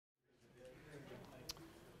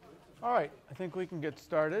All right, I think we can get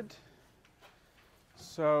started.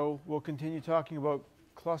 So we'll continue talking about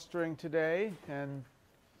clustering today, and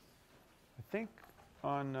I think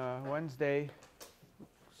on Wednesday,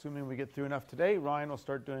 assuming we get through enough today, Ryan will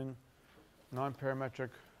start doing nonparametric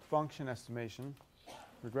function estimation,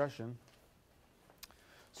 regression.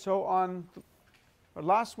 So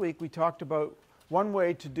last week we talked about one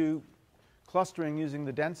way to do clustering using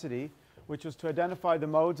the density, which was to identify the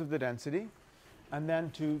modes of the density, and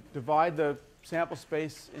then to divide the sample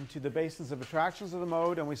space into the basins of attractions of the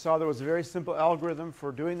mode. And we saw there was a very simple algorithm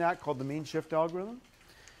for doing that called the mean shift algorithm.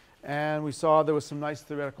 And we saw there was some nice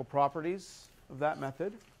theoretical properties of that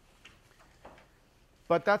method.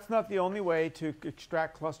 But that's not the only way to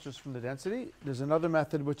extract clusters from the density. There's another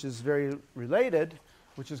method which is very related,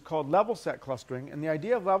 which is called level set clustering. And the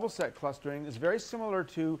idea of level set clustering is very similar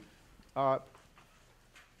to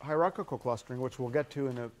hierarchical clustering, which we'll get to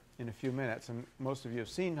in a few minutes. And most of you have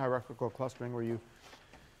seen hierarchical clustering, where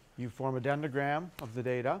you form a dendrogram of the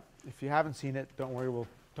data. If you haven't seen it, don't worry, we'll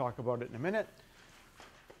talk about it in a minute.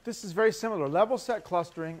 This is very similar. Level set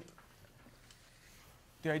clustering,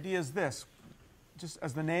 the idea is this. Just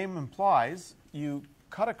as the name implies, you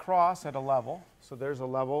cut across at a level. So there's a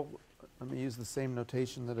level. Let me use the same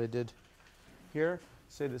notation that I did here.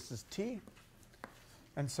 Say this is T.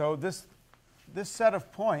 And so this set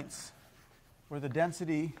of points where the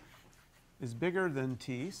density is bigger than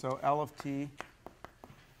T, so L of T,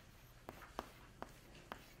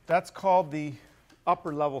 that's called the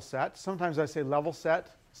upper level set. Sometimes I say level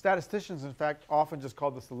set. Statisticians, in fact, often just call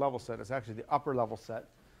this the level set. It's actually the upper level set.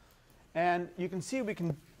 And you can see we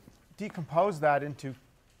can decompose that into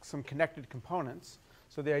some connected components.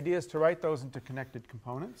 So the idea is to write those into connected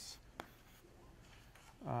components.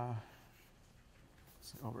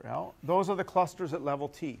 Over L. Those are the clusters at level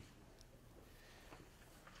T.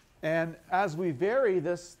 And as we vary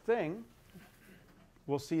this thing,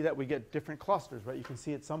 we'll see that we get different clusters, right? You can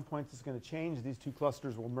see at some points it's going to change. These two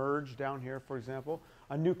clusters will merge down here, for example.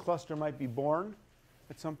 A new cluster might be born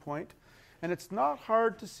at some point. And it's not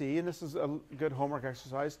hard to see, and this is a good homework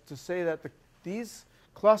exercise, to say that these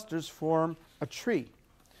clusters form a tree.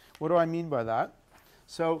 What do I mean by that?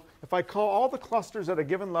 So if I call all the clusters at a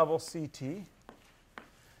given level CT,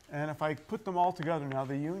 and if I put them all together now,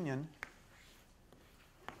 the union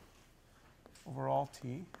over all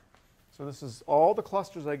T. So this is all the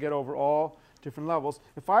clusters I get over all different levels.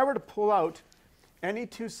 If I were to pull out any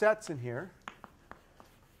two sets in here,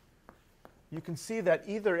 you can see that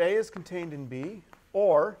either A is contained in B,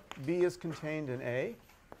 or B is contained in A,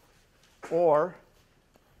 or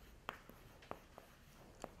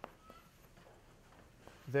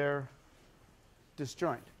they're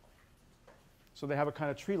disjoint. So they have a kind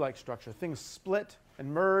of tree-like structure. Things split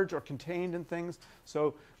and merge or contained in things.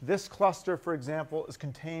 So this cluster, for example, is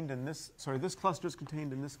contained in this. Sorry, this cluster is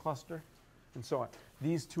contained in this cluster, and so on.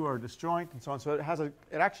 These two are disjoint, and so on. So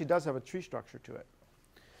it actually does have a tree structure to it.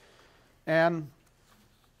 And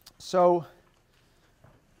so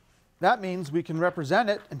that means we can represent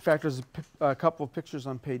it. In fact, there's a couple of pictures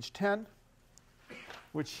on page 10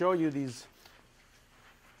 which show you these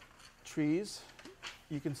trees.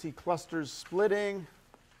 You can see clusters splitting.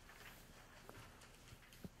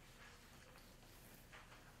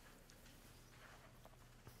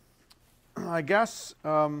 I guess,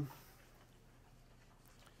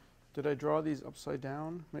 did I draw these upside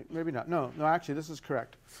down? Maybe not. No, actually, this is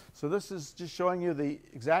correct. So this is just showing you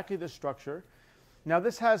exactly the structure. Now,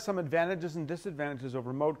 this has some advantages and disadvantages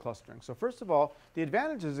over mode clustering. So first of all, the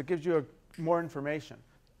advantage is it gives you more information.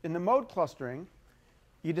 In the mode clustering,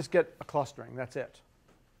 you just get a clustering. That's it.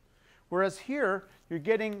 Whereas here, you're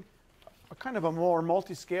getting a kind of a more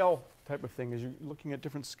multi-scale type of thing, as you're looking at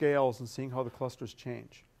different scales and seeing how the clusters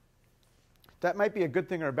change. That might be a good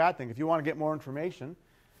thing or a bad thing. If you want to get more information,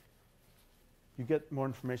 you get more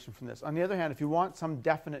information from this. On the other hand, if you want some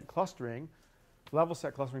definite clustering, level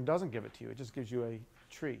set clustering doesn't give it to you. It just gives you a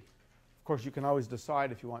tree. Of course, you can always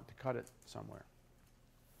decide if you want to cut it somewhere.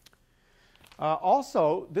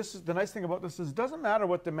 Also, this is the nice thing about this is it doesn't matter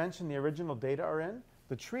what dimension the original data are in.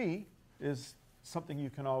 The tree is something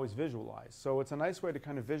you can always visualize. So it's a nice way to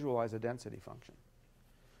kind of visualize a density function.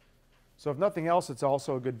 So if nothing else, it's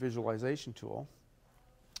also a good visualization tool.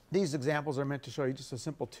 These examples are meant to show you just a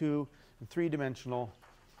simple 2- and 3-dimensional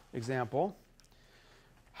example.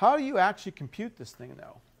 How do you actually compute this thing,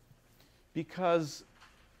 though? Because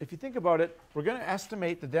if you think about it, we're going to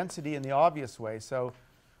estimate the density in the obvious way. So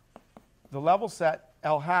the level set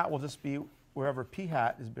L hat will just be wherever P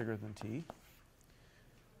hat is bigger than T.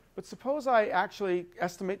 But suppose I actually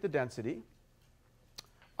estimate the density.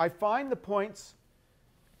 I find the points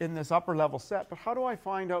in this upper level set, but how do I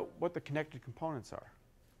find out what the connected components are?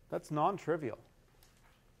 That's non-trivial.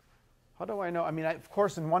 How do I know? I mean, of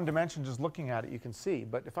course, in one dimension, just looking at it, you can see.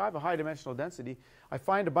 But if I have a high dimensional density, I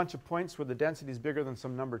find a bunch of points where the density is bigger than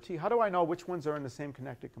some number t. How do I know which ones are in the same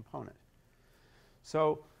connected component?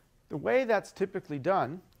 So the way that's typically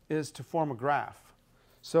done is to form a graph.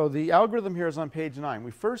 So the algorithm here is on page 9.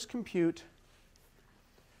 We first compute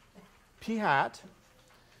p hat.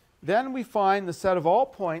 Then we find the set of all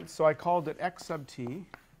points, so I called it x sub t,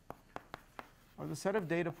 or the set of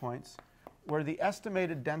data points where the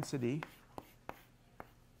estimated density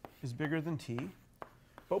is bigger than t,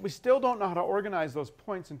 but we still don't know how to organize those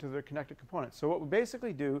points into their connected components. So what we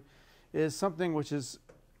basically do is something which is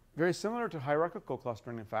very similar to hierarchical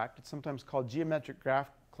clustering, in fact. It's sometimes called geometric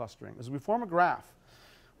graph clustering. As we form a graph.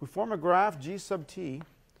 We form a graph g sub t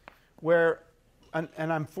where, and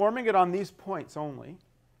I'm forming it on these points only,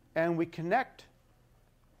 and we connect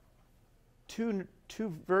two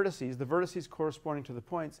vertices, the vertices corresponding to the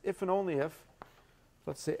points, if and only if,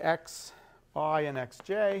 let's say xi and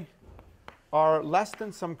xj are less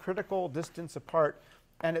than some critical distance apart.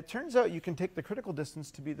 And it turns out you can take the critical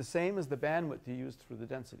distance to be the same as the bandwidth you used for the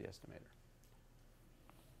density estimator.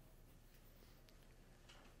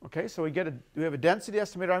 Okay, so we have a density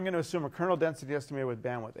estimator. I'm going to assume a kernel density estimator with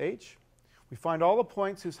bandwidth h. We find all the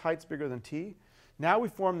points whose height's bigger than t. Now we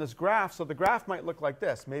form this graph. So the graph might look like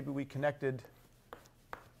this. Maybe we connected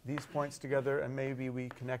these points together, and maybe we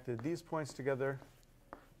connected these points together.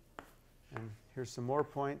 And here's some more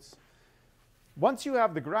points. Once you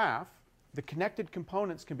have the graph, the connected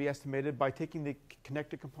components can be estimated by taking the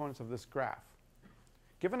connected components of this graph.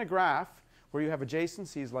 Given a graph where you have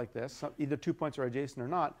adjacencies like this, either 2 points are adjacent or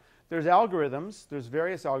not, there's algorithms, there's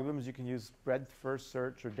various algorithms. You can use breadth first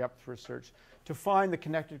search or depth first search to find the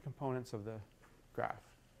connected components of the graph.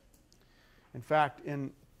 In fact,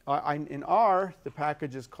 in R, the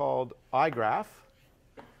package is called iGraph.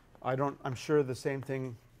 I'm sure the same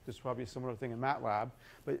thing, there's probably a similar thing in MATLAB.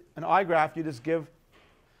 But in iGraph, you just give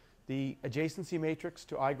the adjacency matrix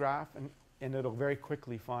to iGraph, and it'll very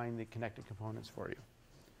quickly find the connected components for you.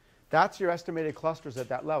 That's your estimated clusters at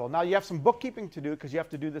that level. Now, you have some bookkeeping to do because you have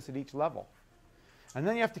to do this at each level. And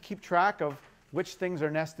then you have to keep track of which things are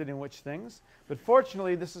nested in which things. But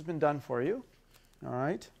fortunately, this has been done for you. All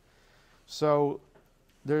right. So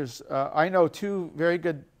there's, I know 2 very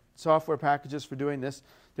good software packages for doing this.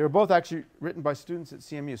 They were both actually written by students at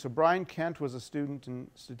CMU. So Brian Kent was a student in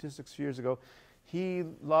statistics a few years ago. He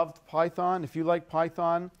loved Python. If you like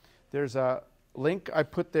Python, there's a link I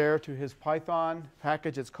put there to his Python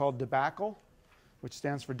package. It's called Debacle, which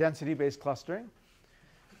stands for density-based clustering.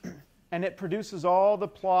 And it produces all the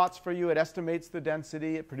plots for you. It estimates the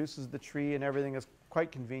density. It produces the tree, and everything is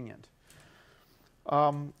quite convenient.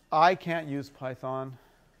 I can't use Python.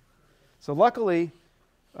 So luckily,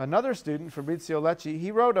 another student, Fabrizio Lecci,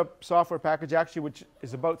 he wrote a software package actually which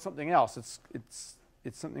is about something else.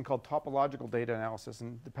 It's something called topological data analysis,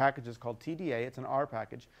 and the package is called TDA. It's an R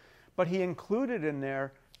package. But he included in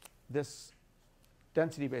there this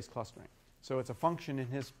density-based clustering. So it's a function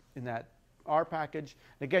in that R package.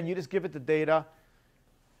 And again, you just give it the data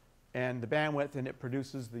and the bandwidth, and it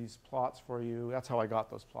produces these plots for you. That's how I got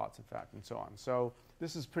those plots, in fact, and so on. So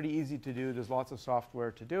this is pretty easy to do. There's lots of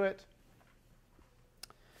software to do it.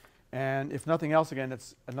 And if nothing else, again,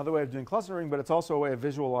 it's another way of doing clustering, but it's also a way of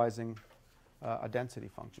visualizing a density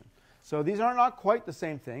function. So these are not quite the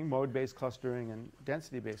same thing, mode-based clustering and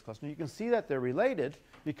density-based clustering. You can see that they're related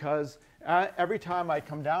because every time I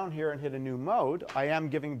come down here and hit a new mode, I am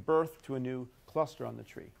giving birth to a new cluster on the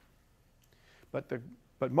tree.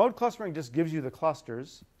 But mode clustering just gives you the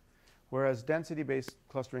clusters, whereas density-based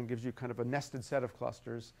clustering gives you kind of a nested set of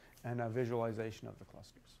clusters and a visualization of the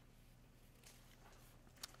clusters.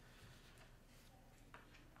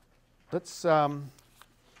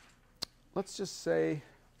 Let's just say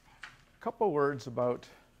a couple words about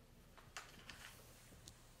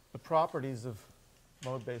the properties of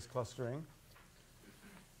mode-based clustering.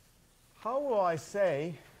 How will I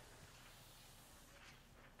say,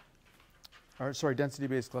 or sorry,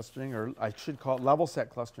 density-based clustering, or I should call it level set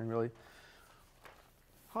clustering, really.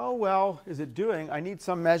 How well is it doing? I need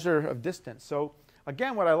some measure of distance. So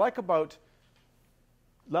again, what I like about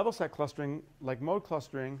level set clustering, like mode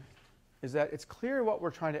clustering, is that it's clear what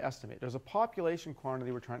we're trying to estimate. There's a population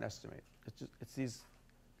quantity we're trying to estimate. It's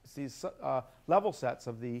these level sets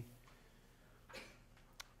of the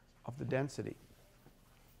density.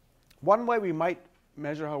 One way we might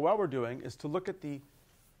measure how well we're doing is to look at the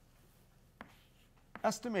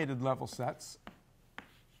estimated level sets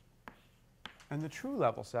and the true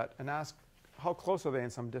level set and ask how close are they in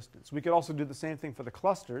some distance. We could also do the same thing for the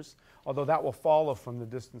clusters, although that will follow from the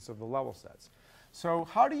distance of the level sets. So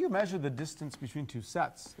how do you measure the distance between two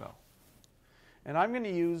sets, though? And I'm going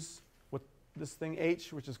to use this thing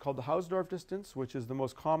h, which is called the Hausdorff distance, which is the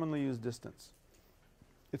most commonly used distance.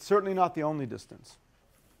 It's certainly not the only distance.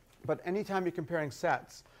 But anytime you're comparing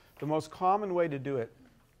sets, the most common way to do it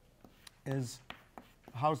is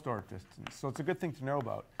Hausdorff distance. So it's a good thing to know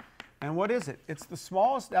about. And what is it? It's the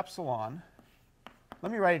smallest epsilon.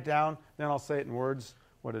 Let me write it down, then I'll say it in words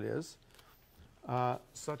what it is,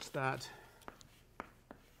 such that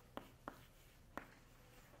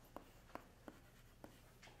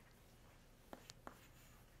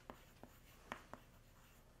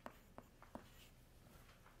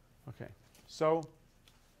okay. So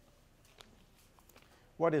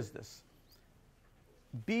what is this?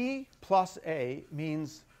 B plus A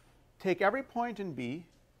means take every point in B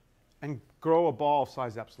and grow a ball of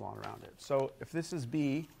size epsilon around it. So if this is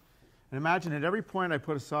B, and imagine at every point I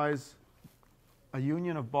put a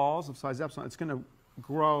union of balls of size epsilon, it's going to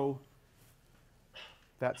grow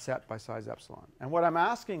that set by size epsilon. And what I'm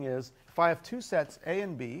asking is, if I have two sets, A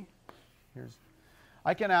and B,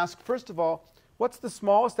 I can ask, first of all, what's the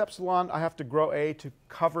smallest epsilon I have to grow A to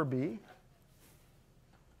cover B?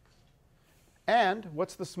 And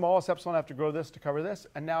what's the smallest epsilon I have to grow this to cover this?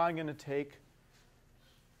 And now I'm going to take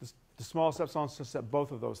the smallest epsilon such that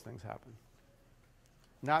both of those things happen.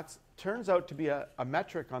 And that turns out to be a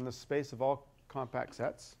metric on the space of all compact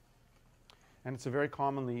sets. And it's a very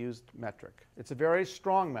commonly used metric. It's a very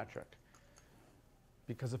strong metric.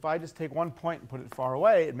 Because if I just take one point and put it far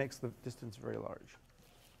away, it makes the distance very large.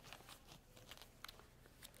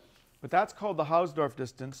 But that's called the Hausdorff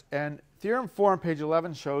distance. And theorem 4 on page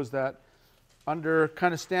 11 shows that under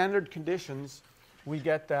kind of standard conditions, we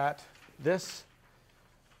get that this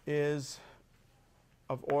is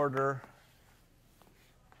of order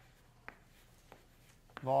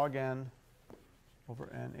log n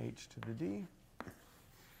over nh to the d.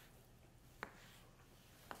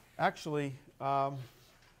 Actually, I'm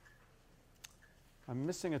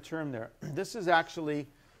missing a term there. This is actually,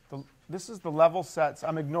 this is the level sets.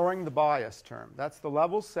 I'm ignoring the bias term. That's the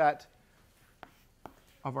level set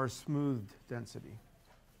of our smoothed density.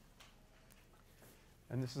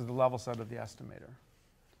 And this is the level set of the estimator.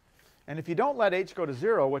 And if you don't let h go to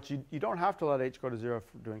 0, which you don't have to let h go to 0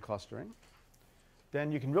 for doing clustering,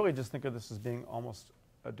 then you can really just think of this as being almost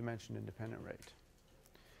a dimension-independent rate.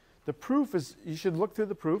 The proof is, you should look through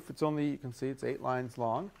the proof. It's only, you can see it's 8 lines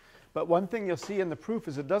long. But one thing you'll see in the proof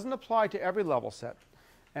is it doesn't apply to every level set.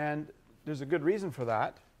 And there's a good reason for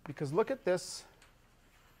that, because look at this.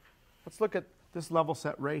 Let's look at this level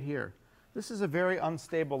set right here. This is a very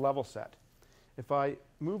unstable level set. If I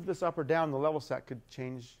move this up or down, the level set could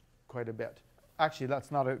change quite a bit. Actually,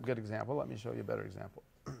 that's not a good example. Let me show you a better example.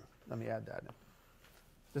 Let me add that in.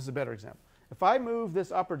 This is a better example. If I move this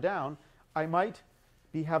up or down, I might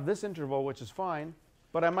have this interval, which is fine,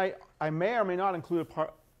 but I may or may not include a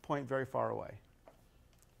point very far away.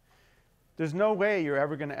 There's no way you're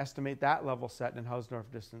ever going to estimate that level set in Hausdorff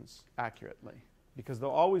distance accurately, because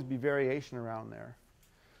there'll always be variation around there.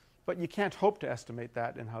 But you can't hope to estimate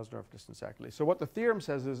that in Hausdorff distance accurately. So what the theorem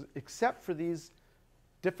says is, except for these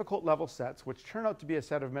difficult level sets, which turn out to be a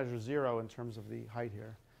set of measure 0 in terms of the height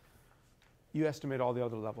here, you estimate all the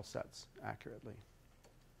other level sets accurately.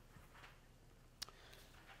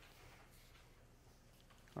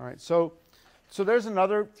 All right, so there's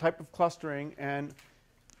another type of clustering, and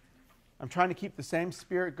I'm trying to keep the same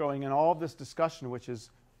spirit going in all of this discussion, which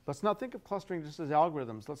is, let's not think of clustering just as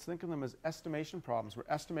algorithms. Let's think of them as estimation problems. We're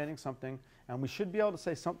estimating something, and we should be able to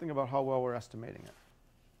say something about how well we're estimating it.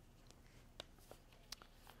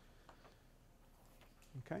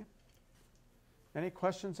 Okay? Any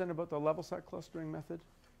questions then about the level set clustering method?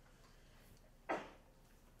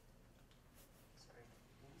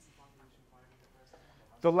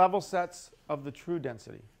 The level sets of the true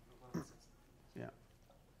density. Yeah.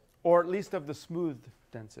 Or at least of the smooth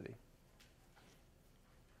density.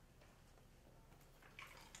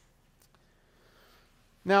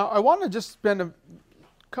 Now, I want to just spend a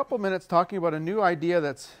couple minutes talking about a new idea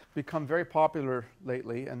that's become very popular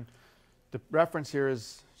lately. And the reference here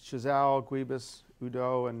is Chazal, Guibas,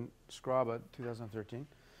 Udo, and Scraba, 2013.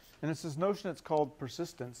 And it's this notion that's called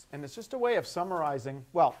persistence. And it's just a way of summarizing,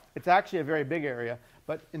 well, it's actually a very big area.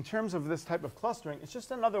 But in terms of this type of clustering, it's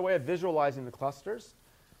just another way of visualizing the clusters.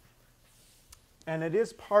 And it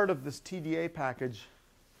is part of this TDA package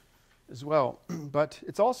as well. But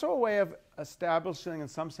it's also a way of establishing, in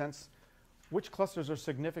some sense, which clusters are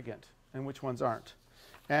significant and which ones aren't.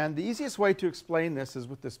 And the easiest way to explain this is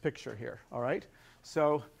with this picture here, all right?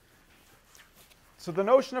 So So the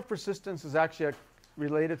notion of persistence is actually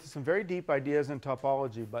related to some very deep ideas in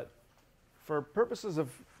topology, but for purposes of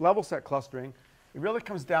level set clustering, it really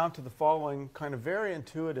comes down to the following kind of very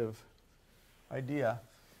intuitive idea,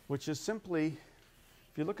 which is simply,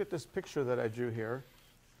 if you look at this picture that I drew here,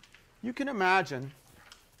 you can imagine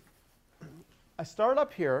I start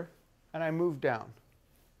up here and I move down.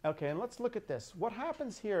 Okay, and let's look at this. What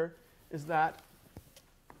happens here is that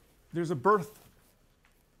there's a birth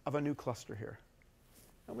of a new cluster here.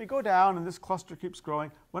 And we go down and this cluster keeps growing.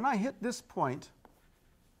 When I hit this point,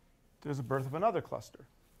 there's a birth of another cluster.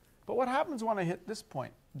 But what happens when I hit this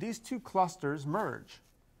point? These two clusters merge.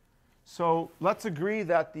 So let's agree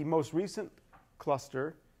that the most recent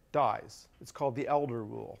cluster dies. It's called the elder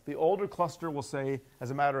rule. The older cluster will say,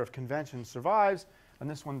 as a matter of convention, survives, and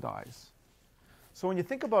this one dies. So when you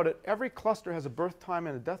think about it, every cluster has a birth time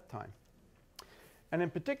and a death time. And in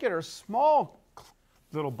particular, small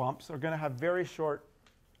little bumps are going to have very short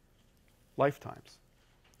lifetimes.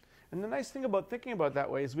 And the nice thing about thinking about it that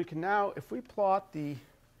way is we can now, if we plot the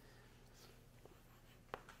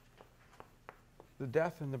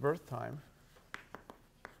death and the birth time,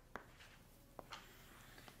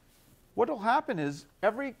 what will happen is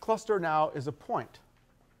every cluster now is a point.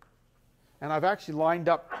 And I've actually lined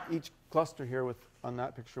up each cluster here on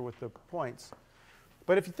that picture with the points.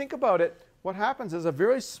 But if you think about it, what happens is a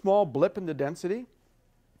very small blip in the density.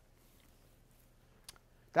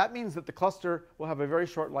 That means that the cluster will have a very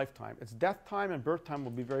short lifetime. Its death time and birth time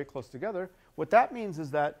will be very close together. What that means is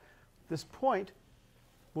that this point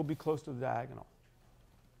will be close to the diagonal.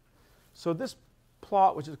 So this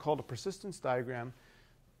plot, which is called a persistence diagram,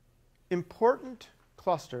 important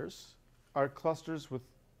clusters are clusters with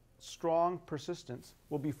strong persistence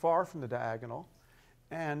will be far from the diagonal,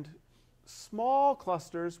 and small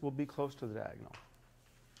clusters will be close to the diagonal.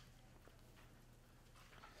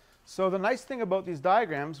 So the nice thing about these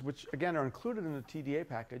diagrams, which again are included in the TDA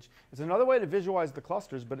package, is another way to visualize the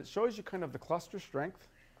clusters, but it shows you kind of the cluster strength.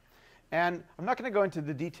 And I'm not going to go into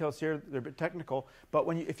the details here, they're a bit technical, but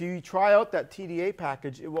if you try out that TDA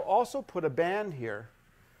package, it will also put a band here.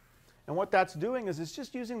 And what that's doing is it's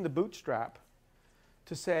just using the bootstrap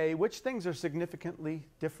to say which things are significantly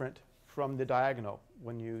different from the diagonal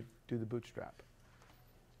when you do the bootstrap.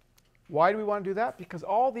 Why do we want to do that? Because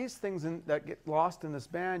all these things that get lost in this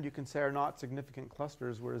band you can say are not significant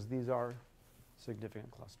clusters, whereas these are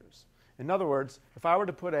significant clusters. In other words, if I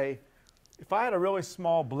had a really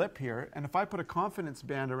small blip here, and if I put a confidence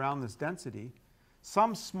band around this density,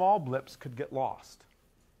 some small blips could get lost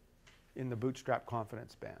in the bootstrap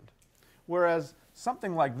confidence band. Whereas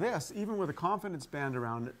something like this, even with a confidence band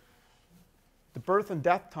around it, the birth and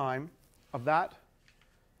death time of that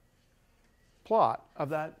plot, of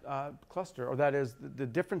that cluster, or that is the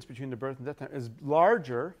difference between the birth and death time, is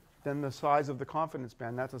larger than the size of the confidence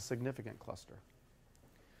band. That's a significant cluster.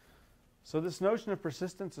 So this notion of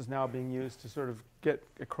persistence is now being used to sort of get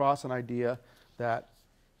across an idea that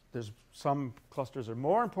there's some clusters are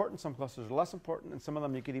more important, some clusters are less important, and some of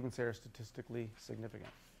them you could even say are statistically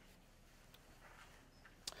significant.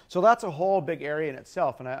 So that's a whole big area in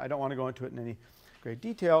itself, and I don't want to go into it in any great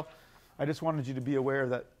detail. I just wanted you to be aware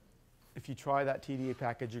that if you try that TDA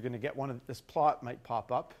package, you're going to get this plot might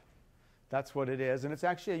pop up. That's what it is, and it's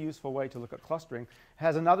actually a useful way to look at clustering. It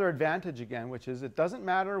has another advantage again, which is it doesn't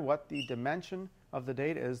matter what the dimension of the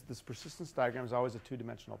data is, this persistence diagram is always a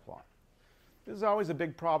two-dimensional plot. This is always a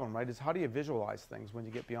big problem, right, is how do you visualize things when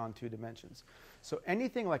you get beyond 2 dimensions? So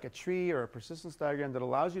anything like a tree or a persistence diagram that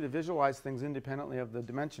allows you to visualize things independently of the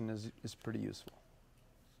dimension is pretty useful.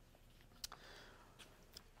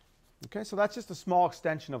 Okay, so that's just a small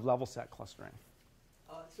extension of level set clustering.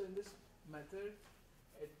 So in this method,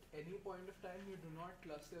 at any point of time, you do not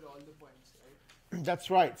cluster all the points, right? That's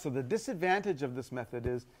right. So the disadvantage of this method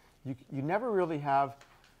is you never really have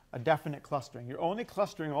a definite clustering. You're only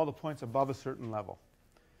clustering all the points above a certain level.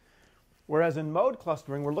 Whereas in mode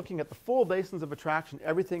clustering, we're looking at the full basins of attraction.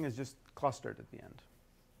 Everything is just clustered at the end.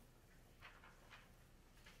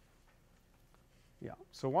 Yeah.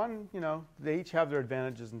 So they each have their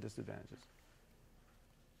advantages and disadvantages.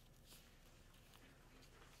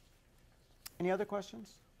 Any other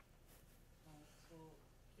questions? So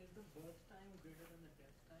is the birth time greater than the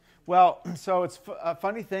death time? Well, so it's a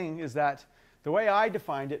funny thing is that the way I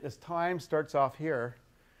defined it is time starts off here,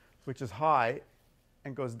 which is high,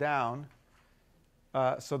 and goes down.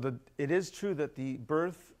 So it is true that the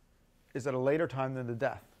birth is at a later time than the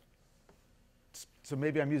death. So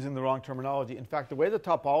maybe I'm using the wrong terminology. In fact, the way the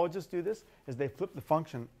topologists do this is they flip the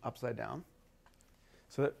function upside down.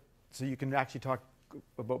 So you can actually talk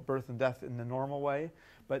about birth and death in the normal way.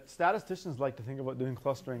 But statisticians like to think about doing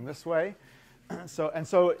clustering this way.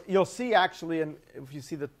 So you'll see actually, and if you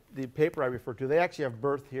see the paper I referred to, they actually have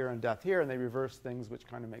birth here and death here, and they reverse things, which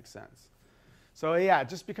kind of makes sense. So yeah,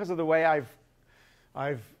 just because of the way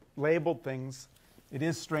I've labeled things, it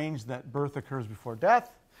is strange that birth occurs before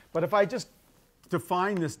death. But if I just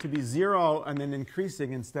define this to be 0 and then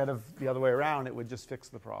increasing instead of the other way around, it would just fix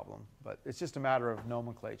the problem. But it's just a matter of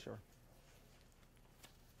nomenclature.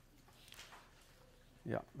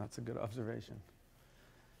 Yeah, that's a good observation.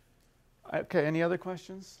 Okay, any other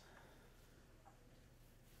questions?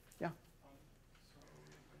 Yeah? So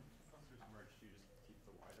when clusters merge, do you just keep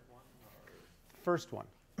the wider one? Or? First one.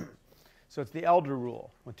 So it's the elder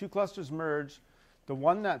rule. When two clusters merge, the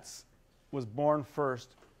one that was born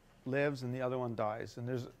first lives and the other one dies. And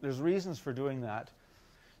there's reasons for doing that.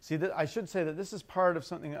 See, I should say that this is part of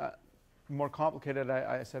something more complicated.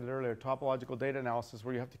 I said it earlier, topological data analysis,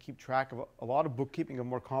 where you have to keep track of a lot of bookkeeping of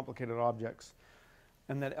more complicated objects.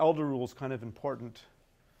 And that elder rule is kind of important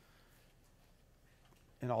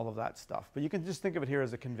in all of that stuff. But you can just think of it here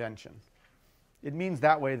as a convention. It means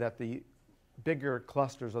that way that the bigger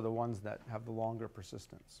clusters are the ones that have the longer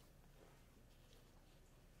persistence.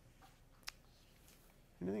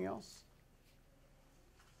 Anything else?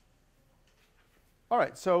 All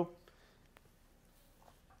right, so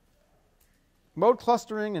mode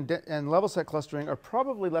clustering and level set clustering are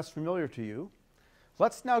probably less familiar to you.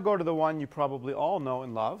 Let's now go to the one you probably all know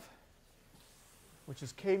and love, which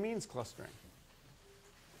is k-means clustering.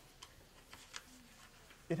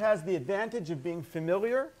 It has the advantage of being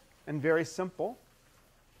familiar and very simple.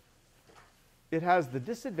 It has the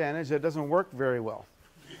disadvantage that it doesn't work very well,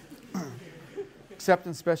 except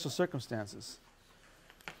in special circumstances.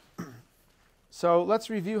 So let's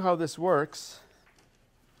review how this works.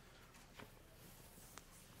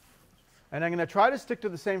 And I'm going to try to stick to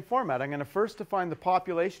the same format. I'm going to first define the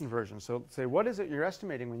population version. So say, what is it you're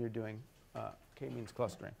estimating when you're doing k-means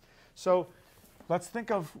clustering? So let's think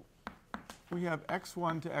of, we have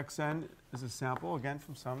x1 to xn as a sample, again,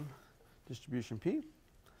 from some distribution P.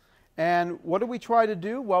 And what do we try to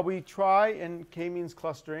do? Well, we try in k-means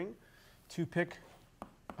clustering to pick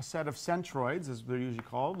a set of centroids, as they're usually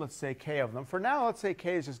called. Let's say k of them. For now, let's say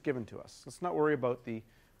k is just given to us. Let's not worry about the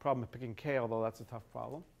problem of picking k, although that's a tough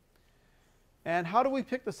problem. And how do we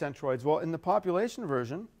pick the centroids? Well, in the population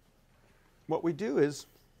version, what we do is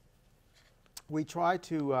we try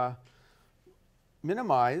to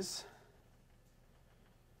minimize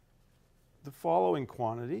the following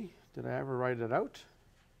quantity. Did I ever write it out?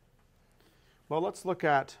 Well, let's look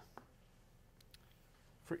at,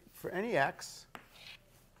 for any x,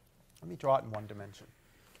 let me draw it in one dimension.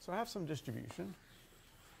 So I have some distribution.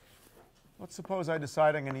 Let's suppose I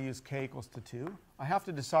decide I'm going to use k equals to 2. I have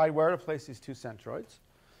to decide where to place these two centroids.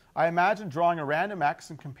 I imagine drawing a random x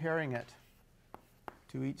and comparing it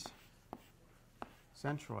to each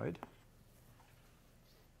centroid.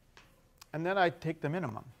 And then I take the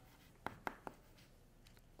minimum.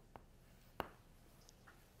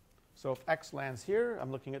 So if x lands here,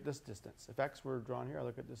 I'm looking at this distance. If x were drawn here, I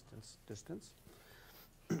look at this distance.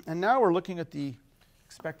 And now we're looking at the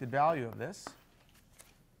expected value of this.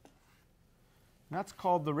 And that's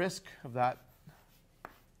called the risk of that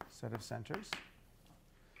set of centers.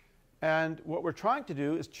 And what we're trying to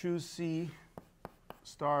do is choose C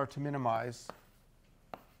star to minimize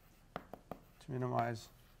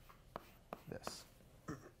this.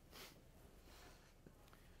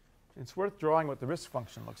 It's worth drawing what the risk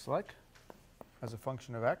function looks like as a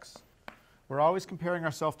function of x. We're always comparing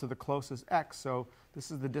ourselves to the closest x. So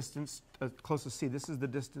this is the distance closest C. This is the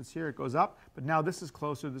distance here. It goes up. But now this is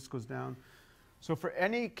closer. This goes down. So for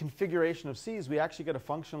any configuration of C's, we actually get a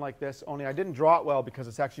function like this, only I didn't draw it well because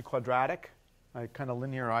it's actually quadratic. I kind of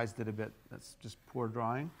linearized it a bit. That's just poor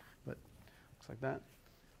drawing, but looks like that.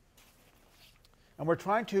 And we're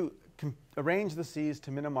trying to arrange the C's to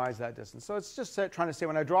minimize that distance. So it's just trying to say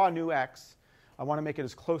when I draw a new x, I want to make it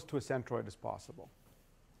as close to a centroid as possible.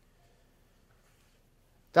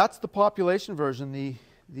 That's the population version.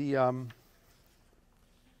 And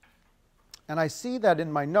I see that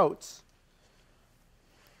in my notes.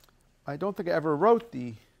 I don't think I ever wrote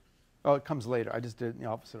oh, it comes later. I just did it in the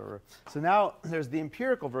opposite order. So now there's the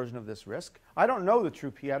empirical version of this risk. I don't know the true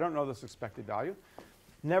P. I don't know this expected value.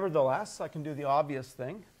 Nevertheless, I can do the obvious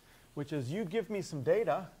thing, which is you give me some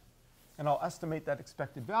data, and I'll estimate that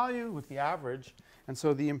expected value with the average. And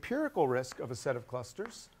so the empirical risk of a set of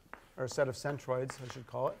clusters, or a set of centroids, I should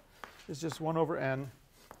call it, is just 1 over n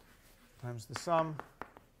times the sum.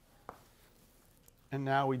 And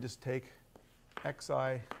now we just take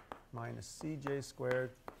xi minus cj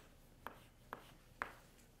squared,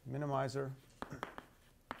 minimizer,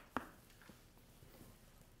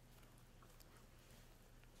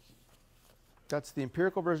 That's the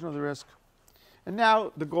empirical version of the risk. And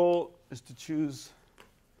now the goal is to choose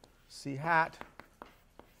C hat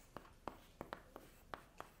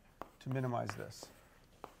to minimize this.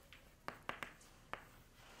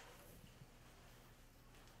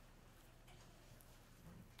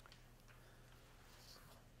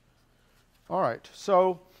 All right,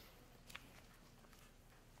 so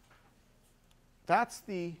that's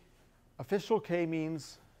the official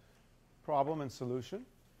k-means problem and solution.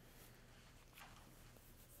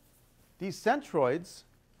 These centroids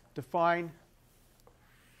define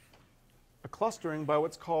a clustering by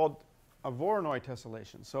what's called a Voronoi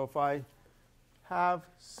tessellation. So if I have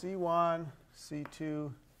C1,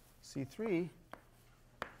 C2, C3,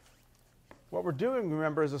 what we're doing,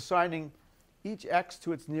 remember, is assigning each x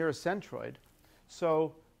to its nearest centroid.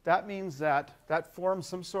 So that means that that forms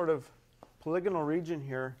some sort of polygonal region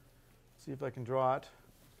here. Let's see if I can draw it.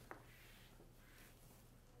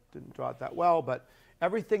 Didn't draw it that well, but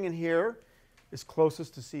everything in here is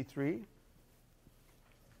closest to C3.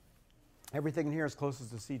 Everything in here is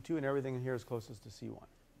closest to C2, and everything in here is closest to C1.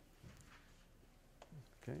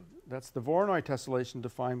 Okay, that's the Voronoi tessellation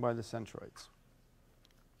defined by the centroids.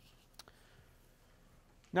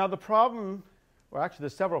 Now the problem, well actually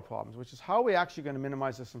there's several problems, which is how are we actually going to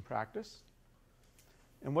minimize this in practice?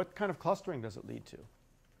 And what kind of clustering does it lead to?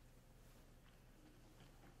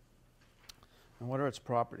 And what are its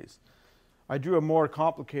properties? I drew a more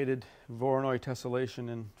complicated Voronoi tessellation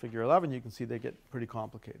in figure 11. You can see they get pretty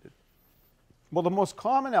complicated. Well, the most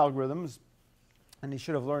common algorithms, and you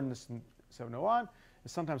should have learned this in 701,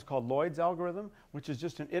 is sometimes called Lloyd's algorithm, which is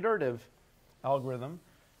just an iterative algorithm.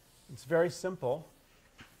 It's very simple.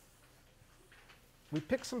 We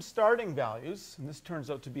pick some starting values, and this turns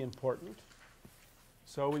out to be important.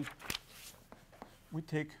 So we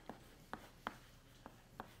take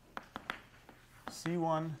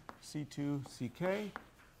C1, C2, CK.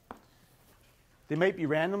 They might be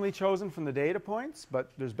randomly chosen from the data points,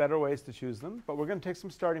 but there's better ways to choose them. But we're going to take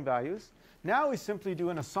some starting values. Now we simply do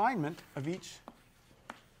an assignment of each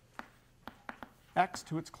x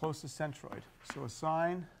to its closest centroid. So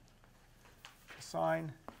assign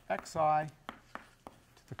xi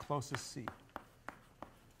to the closest c.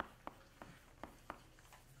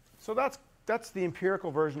 So that's the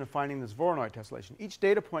empirical version of finding this Voronoi tessellation. Each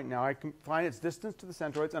data point now, I can find its distance to the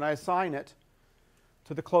centroids, and I assign it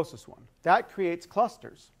to the closest one. That creates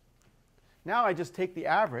clusters. Now I just take the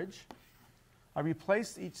average. I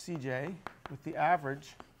replace each Cj with the average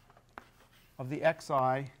of the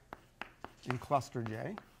xi in cluster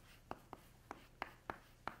J.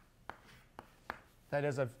 That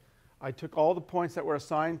is, I took all the points that were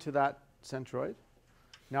assigned to that centroid.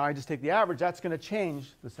 Now I just take the average. That's going to change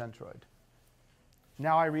the centroid.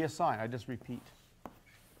 Now I reassign. I just repeat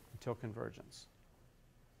until convergence.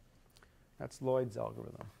 That's Lloyd's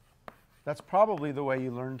algorithm. That's probably the way you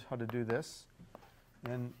learned how to do this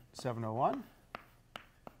in 701.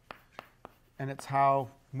 And it's how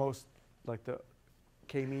most, like the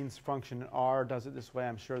k-means function in R does it this way.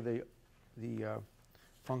 I'm sure the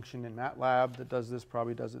function in MATLAB that does this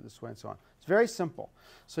probably does it this way, and so on. It's very simple.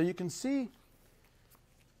 So you can see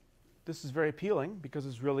this is very appealing because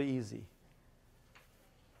it's really easy.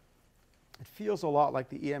 It feels a lot like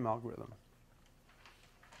the EM algorithm.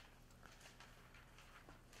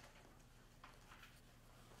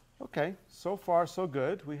 Okay, so far so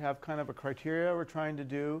good. We have kind of a criteria we're trying to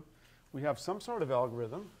do. We have some sort of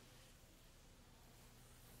algorithm.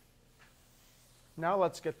 Now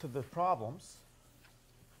let's get to the problems.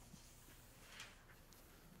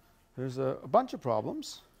 There's a bunch of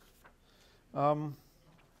problems,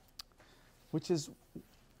 which is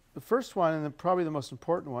the first one, and probably the most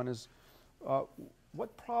important one, is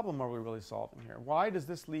what problem are we really solving here? Why does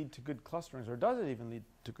this lead to good clusterings, or does it even lead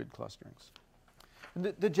to good clusterings? And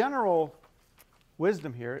the general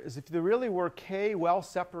wisdom here is if there really were k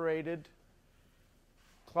well-separated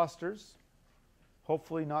clusters,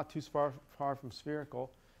 hopefully not too far from spherical,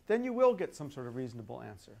 then you will get some sort of reasonable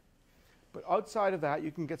answer. But outside of that,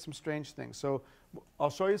 you can get some strange things. So I'll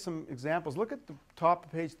show you some examples. Look at the top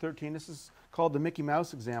of page 13. This is called the Mickey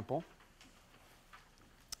Mouse example.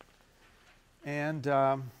 And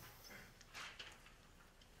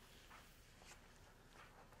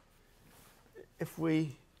if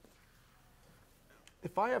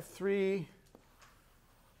I have three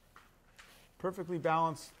perfectly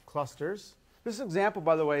balanced clusters, this example,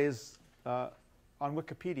 by the way, is on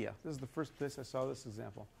Wikipedia. This is the first place I saw this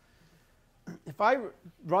example. If I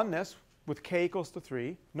run this with k equals to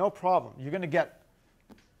 3, no problem. You're going to get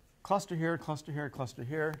cluster here, cluster here, cluster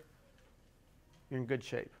here. You're in good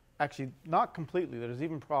shape. Actually, not completely. There's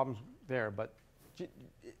even problems there, but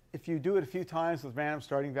If you do it a few times with random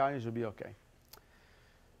starting values, you'll be okay.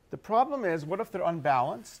 The problem is, what if they're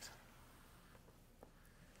unbalanced?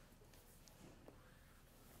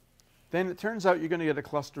 Then it turns out you're going to get a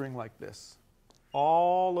clustering like this.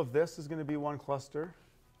 All of this is going to be one cluster.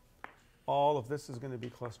 All of this is going to be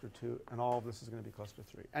cluster 2, and all of this is going to be cluster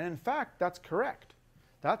 3. And in fact, that's correct.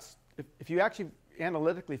 That's, if you actually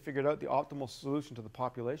analytically figured out the optimal solution to the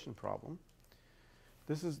population problem,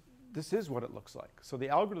 this is what it looks like. So the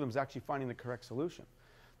algorithm is actually finding the correct solution.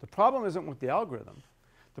 The problem isn't with the algorithm.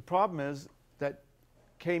 The problem is that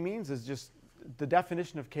k-means is just, the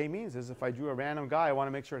definition of k-means is if I drew a random guy, I want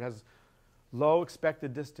to make sure it has low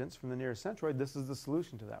expected distance from the nearest centroid. This is the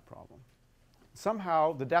solution to that problem.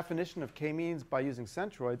 Somehow, the definition of k-means by using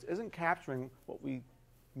centroids isn't capturing what we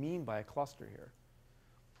mean by a cluster here.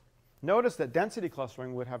 Notice that density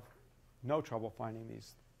clustering would have no trouble finding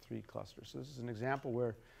these 3 clusters. So this is an example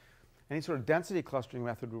where any sort of density clustering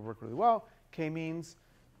method would work really well. K-means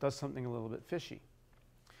does something a little bit fishy.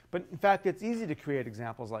 But in fact, it's easy to create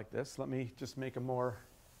examples like this. Let me just make a more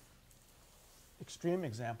extreme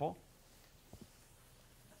example.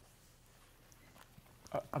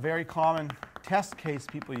 A very common test case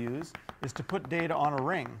people use is to put data on a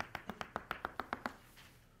ring.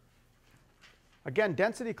 Again,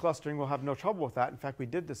 density clustering will have no trouble with that. In fact, we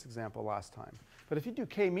did this example last time. But if you do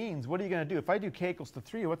k-means, what are you going to do? If I do k equals to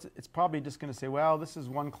 3, it's probably just going to say, well, this is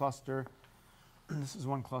one cluster, this is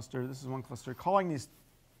one cluster, this is one cluster. Calling these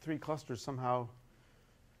 3 clusters somehow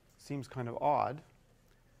seems kind of odd.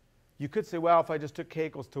 You could say, well, if I just took k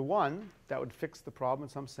equals to 1, that would fix the problem in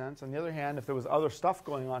some sense. On the other hand, if there was other stuff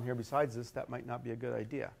going on here besides this, that might not be a good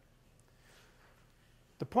idea.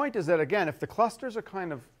 The point is that, again, if the clusters are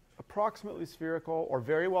kind of approximately spherical or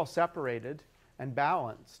very well separated and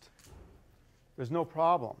balanced, there's no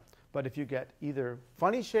problem. But if you get either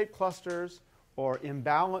funny-shaped clusters or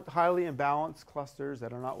highly imbalanced clusters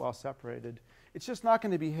that are not well separated, it's just not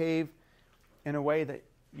going to behave in a way that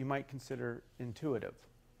you might consider intuitive.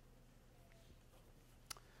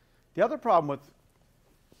 The other problem with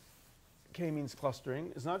k-means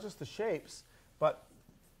clustering is not just the shapes, but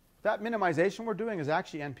that minimization we're doing is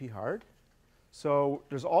actually NP-hard. So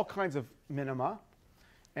there's all kinds of minima,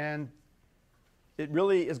 and it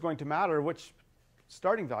really is going to matter which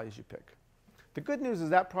starting values you pick. The good news is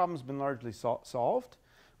that problem's been largely solved,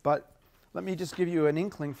 but let me just give you an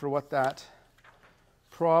inkling for what that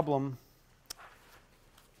problem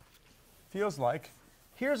feels like.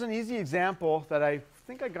 Here's an easy example that I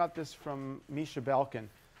think I got this from Misha Belkin.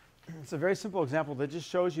 It's a very simple example that just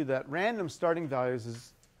shows you that random starting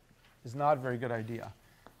values is not a very good idea.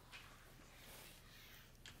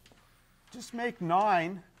 Just make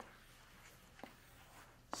 9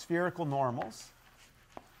 spherical normals.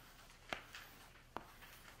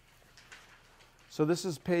 So this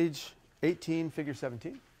is page 18, figure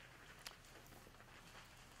 17.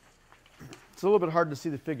 It's a little bit hard to see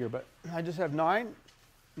the figure, but I just have 9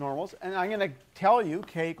 normals, and I'm going to tell you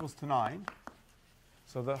k equals to 9.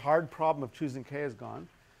 So the hard problem of choosing k is gone.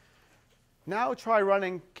 Now try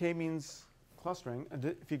running k-means clustering.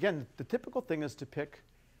 Again, the typical thing is to pick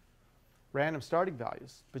random starting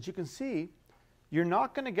values. But you can see you're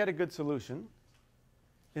not going to get a good solution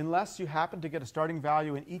unless you happen to get a starting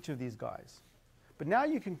value in each of these guys. But now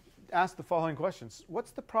you can ask the following questions.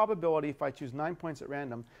 What's the probability if I choose 9 points at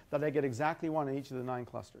random that I get exactly 1 in each of the 9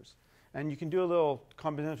 clusters? And you can do a little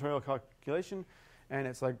combinatorial calculation, and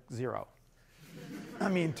it's like 0. I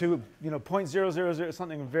mean, to 0.000,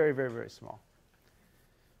 something very, very, very small.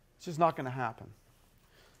 It's just not going to happen.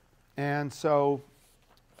 And so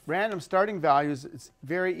random starting values, it's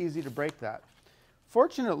very easy to break that.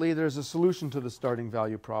 Fortunately, there's a solution to the starting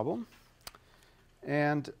value problem.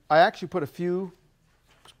 And I actually put a few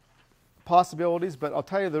possibilities, but I'll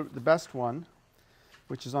tell you the best one,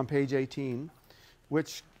 which is on page 18,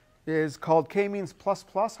 which is called k-means plus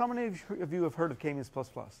plus. How many of you have heard of k-means plus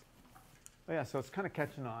plus? Oh yeah, so it's kind of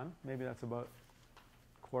catching on. Maybe that's about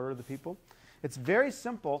a quarter of the people. It's very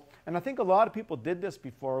simple, and I think a lot of people did this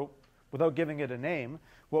before without giving it a name.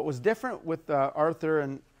 What was different with Arthur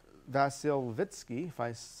and Vasilevsky, if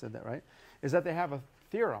I said that right, is that they have a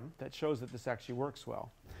theorem that shows that this actually works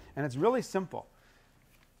well. And it's really simple.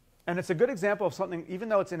 And it's a good example of something, even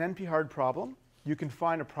though it's an NP-hard problem, you can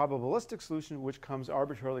find a probabilistic solution which comes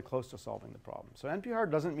arbitrarily close to solving the problem. So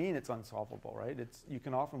NP-hard doesn't mean it's unsolvable, right? You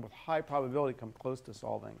can often, with high probability, come close to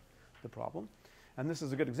solving the problem. And this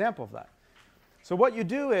is a good example of that. So what you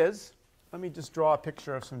do is, let me just draw a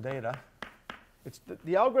picture of some data.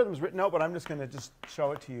 The algorithm is written out, but I'm just going to just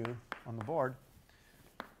show it to you on the board.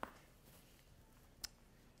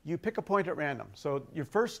 you pick a point at random. So your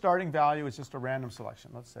first starting value is just a random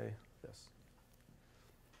selection. Let's say this.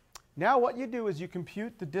 Now what you do is you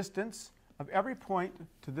compute the distance of every point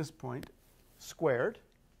to this point squared.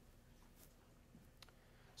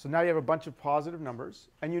 So now you have a bunch of positive numbers,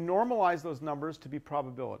 and you normalize those numbers to be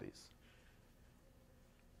probabilities.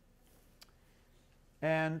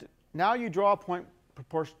 And now you draw a point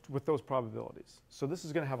proportion with those probabilities. So this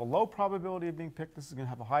is going to have a low probability of being picked. This is going to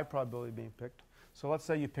have a high probability of being picked. So let's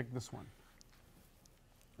say you pick this one.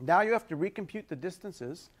 Now you have to recompute the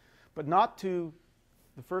distances, but not to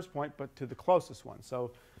the first point, but to the closest one. So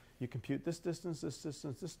you compute this distance, this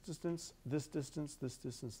distance, this distance, this distance, this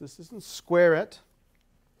distance, this distance, square it,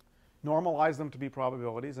 normalize them to be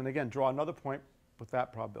probabilities, and again, draw another point with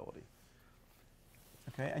that probability.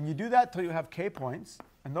 Okay, and you do that till you have k points,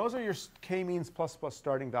 and those are your k-means plus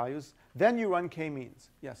starting values. Then you run k-means.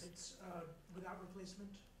 Yes? It's without replacement?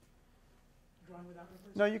 Drawing without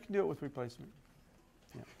replacement? No, you can do it with replacement.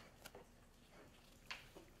 Yeah.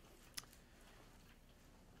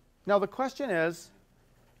 Now the question is,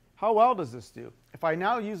 how well does this do? If I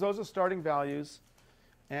now use those as starting values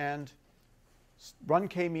and run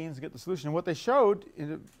k-means to get the solution, and what they showed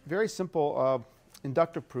in a very simple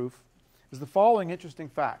inductive proof is the following interesting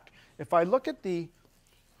fact. If I look at the,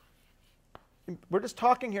 we're just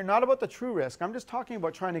talking here not about the true risk, I'm just talking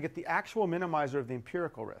about trying to get the actual minimizer of the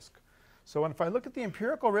empirical risk. So if I look at the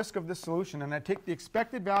empirical risk of this solution and I take the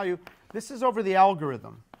expected value, this is over the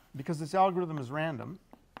algorithm, because this algorithm is random.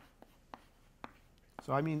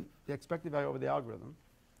 So I mean the expected value over the algorithm.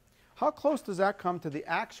 How close does that come to the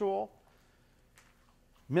actual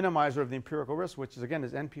minimizer of the empirical risk, which is, again,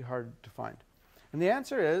 is NP hard to find? And the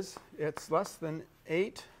answer is it's less than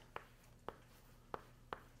 8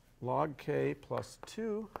 log k plus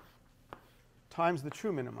 2 times the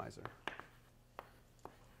true minimizer.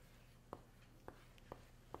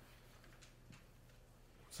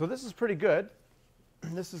 So this is pretty good.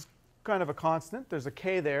 This is kind of a constant. There's a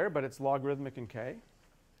k there, but it's logarithmic in k.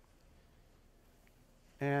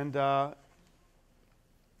 And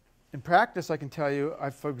in practice, I can tell you,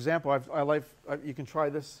 for example, you can try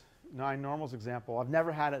this 9 normals example. I've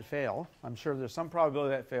never had it fail. I'm sure there's some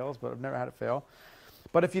probability that it fails, but I've never had it fail.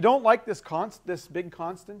 But if you don't like this big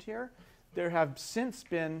constant here, there have since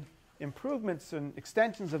been improvements and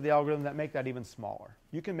extensions of the algorithm that make that even smaller.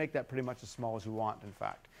 You can make that pretty much as small as you want, in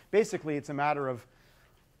fact. Basically, it's a matter of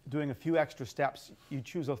doing a few extra steps. You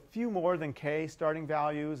choose a few more than k starting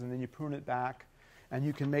values, and then you prune it back. And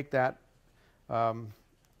you can make that, I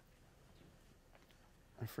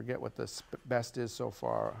forget what the best is so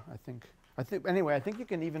far. Anyway, I think you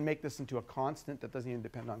can even make this into a constant that doesn't even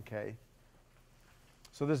depend on k.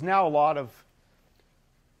 So there's now a lot of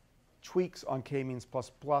tweaks on k-means plus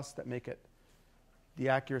plus that make it the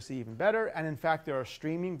accuracy even better. And in fact, there are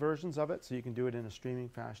streaming versions of it, so you can do it in a streaming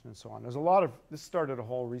fashion and so on. There's a lot of, this started a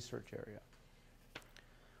whole research area.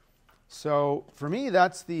 So for me,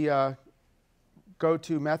 that's the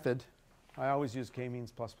go-to method. I always use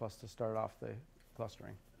k-means plus plus to start off the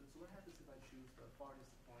clustering. So what happens if I choose the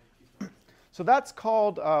farthest point? So that's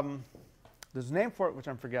called, there's a name for it which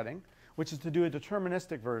I'm forgetting, which is to do a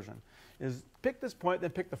deterministic version. Is pick this point,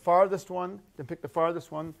 then pick the farthest one, then pick the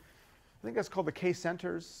farthest one. I think that's called the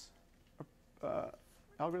k-centers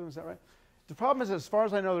algorithm, is that right? The problem is, as far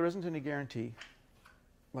as I know, there isn't any guarantee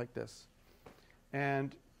like this.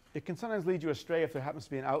 And it can sometimes lead you astray if there happens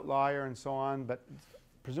to be an outlier and so on, but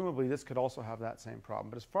presumably this could also have that same problem.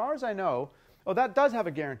 But as far as I know, oh, that does have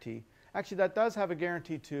a guarantee. Actually, that does have a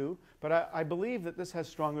guarantee too, but I believe that this has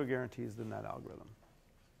stronger guarantees than that algorithm.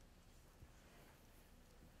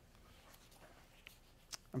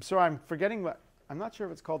 I'm sorry, I'm forgetting what, I'm not sure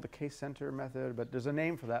if it's called the k-center method, but there's a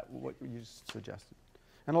name for that, what you suggested.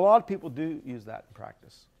 And a lot of people do use that in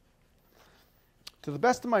practice. To the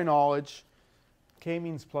best of my knowledge,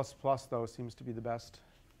 k-means plus plus, though, seems to be the best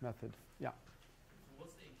method. Yeah?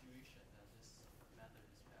 What's the intuition that this method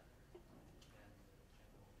is better than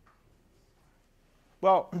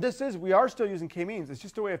the general? Well, we are still using k-means. It's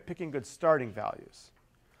just a way of picking good starting values.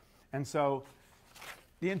 And so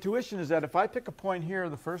the intuition is that if I pick a point here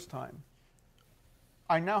the first time,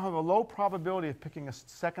 I now have a low probability of picking a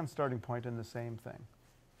second starting point in the same thing.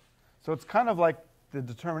 So it's kind of like the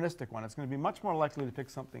deterministic one. It's going to be much more likely to pick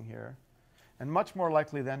something here, and much more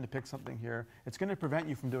likely then to pick something here. It's going to prevent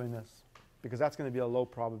you from doing this, because that's going to be a low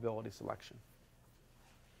probability selection.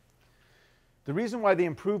 The reason why the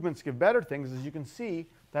improvements give better things is you can see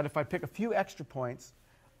that if I pick a few extra points,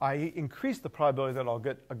 I increase the probability that I'll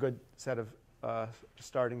get a good set of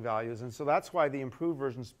starting values. And so that's why the improved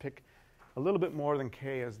versions pick a little bit more than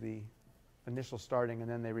k as the initial starting, and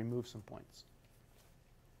then they remove some points.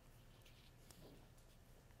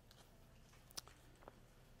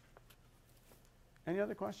 Any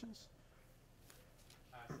other questions?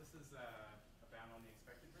 So this is a bound on the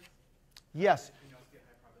expected risk? Yes. Anything else get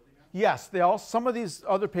high probability bound? Yes, some of these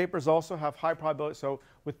other papers also have high probability. So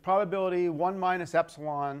with probability 1 minus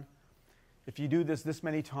epsilon, if you do this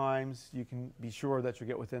many times, you can be sure that you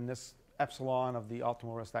get within this epsilon of the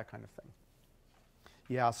optimal risk, that kind of thing.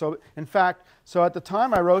 Yeah, so in fact, so at the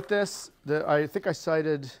time I wrote this, I think I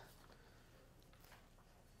cited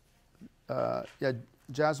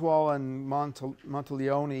Jaswal and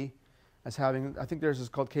Monteleone as having, I think theirs is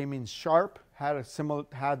called K-means sharp, had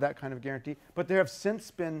that kind of guarantee, but there have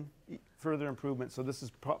since been further improvements, so this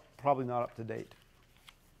is probably not up to date.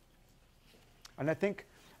 And I think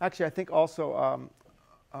also,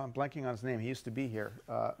 I'm blanking on his name, he used to be here,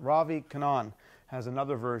 Ravi Kannan has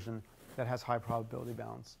another version that has high probability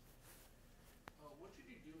bounds. What should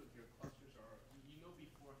you do if your clusters are, you know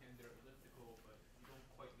beforehand they're elliptical, but you don't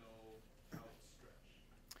quite know how to stretch?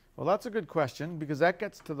 Well, that's a good question, because that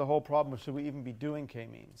gets to the whole problem of should we even be doing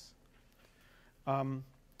k-means.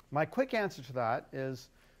 My quick answer to that is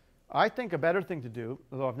I think a better thing to do,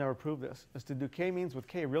 although I've never proved this, is to do k-means with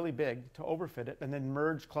k really big to overfit it and then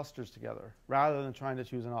merge clusters together rather than trying to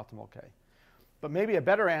choose an optimal k. But maybe a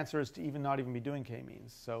better answer is to not even be doing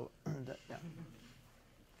k-means. So, yeah.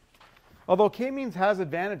 Although k-means has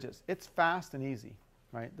advantages, it's fast and easy,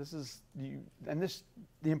 right? The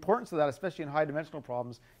importance of that, especially in high-dimensional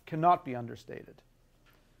problems, cannot be understated.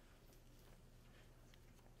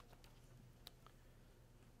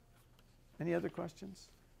 Any other questions?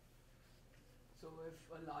 So if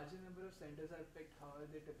a larger number of centers are picked, how are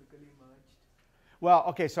they typically merged? Well,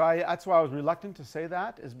 okay, so that's why I was reluctant to say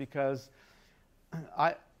that, is because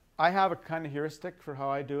I have a kind of heuristic for how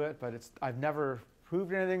I do it, but I've never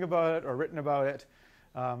proved anything about it or written about it.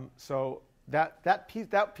 So that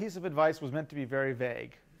piece of advice was meant to be very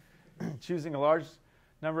vague. Choosing a large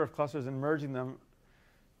number of clusters and merging them,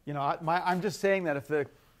 you know, I'm just saying that if the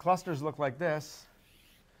clusters look like this,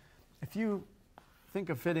 if you think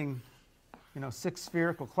of fitting, you know, 6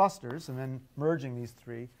 spherical clusters and then merging these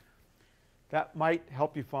 3, that might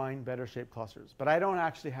help you find better shaped clusters. But I don't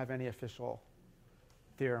actually have any official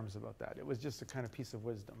theorems about that. It was just a kind of piece of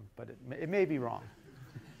wisdom, but it may be wrong.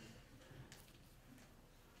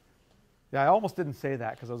 Yeah, I almost didn't say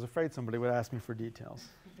that because I was afraid somebody would ask me for details.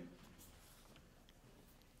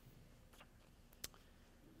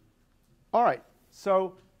 All right,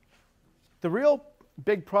 so the real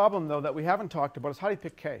big problem, though, that we haven't talked about is how do you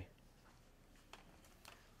pick k?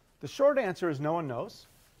 The short answer is no one knows.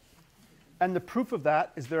 And the proof of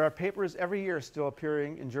that is there are papers every year still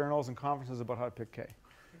appearing in journals and conferences about how to pick k.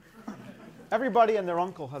 Everybody and their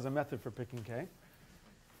uncle has a method for picking k.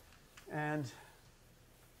 And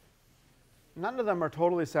none of them are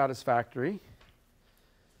totally satisfactory.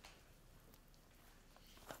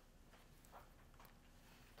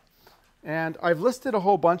 And I've listed a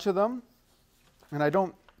whole bunch of them.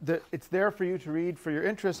 And it's there for you to read for your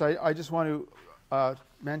interest. I just want to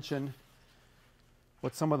mention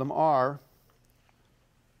what some of them are.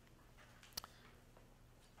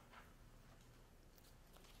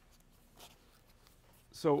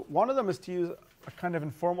 So one of them is to use a kind of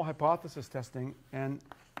informal hypothesis testing. And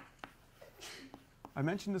I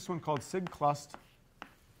mentioned this one called SIGCLUST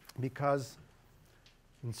because,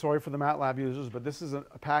 and sorry for the MATLAB users, but this is a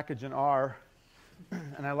package in R.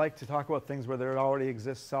 And I like to talk about things where there already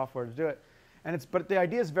exists software to do it. But the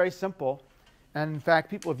idea is very simple. And in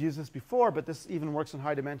fact, people have used this before, but this even works in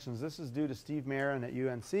high dimensions. This is due to Steve Marin at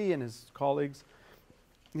UNC and his colleagues.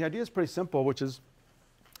 The idea is pretty simple, which is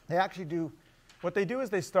what they do is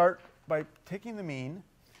they start by taking the mean.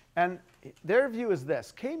 And their view is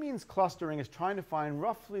this. K-means clustering is trying to find,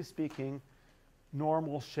 roughly speaking,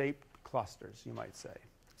 normal shaped clusters, you might say.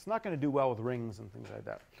 It's not going to do well with rings and things like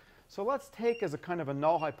that. So let's take as a kind of a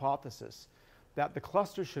null hypothesis that the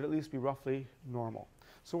clusters should at least be roughly normal.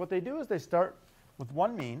 So what they do is they start with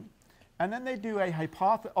one mean, and then they do a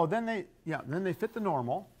hypothesis. Oh, then they fit the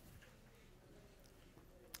normal.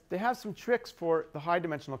 They have some tricks for the high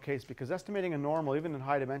dimensional case because estimating a normal, even in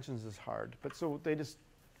high dimensions, is hard. But so they just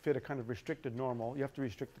fit a kind of restricted normal. You have to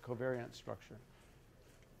restrict the covariance structure.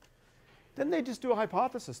 Then they just do a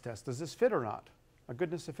hypothesis test. Does this fit or not? A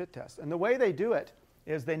goodness of fit test. And the way they do it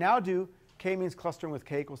is they now do k-means clustering with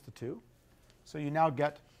k equals to 2. So you now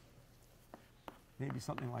get maybe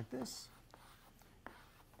something like this.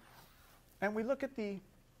 And we look at the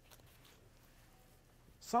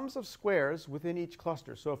sums of squares within each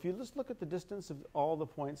cluster. So if you just look at the distance of all the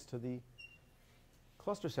points to the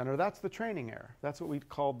cluster center, that's the training error. That's what we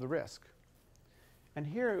called the risk. And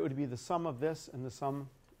here it would be the sum of this and the sum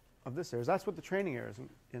of this error. That's what the training error is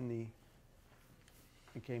in the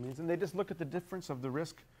in k-means, and they just look at the difference of the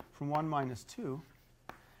risk from 1 minus 2,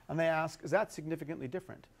 and they ask, is that significantly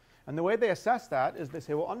different? And the way they assess that is they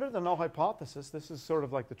say, well, under the null hypothesis, this is sort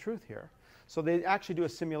of like the truth here. So they actually do a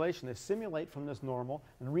simulation. They simulate from this normal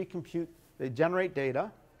and recompute. They generate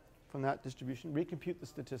data from that distribution, recompute the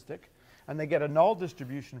statistic, and they get a null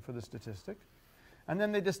distribution for the statistic. And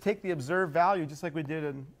then they just take the observed value, just like we did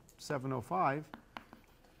in 705,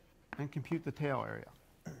 and compute the tail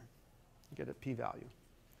area, get a p-value.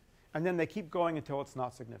 And then they keep going until it's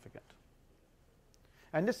not significant.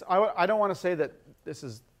 And this, I don't want to say that this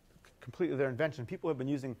is completely their invention. People have been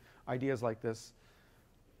using ideas like this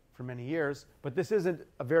for many years, but this isn't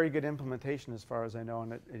a very good implementation as far as I know,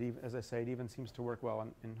 and as I say, it even seems to work well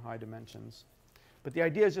in high dimensions. But the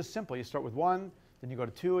idea is just simple. You start with 1, then you go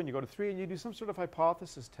to 2, and you go to 3, and you do some sort of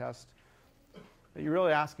hypothesis test that you're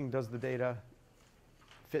really asking, does the data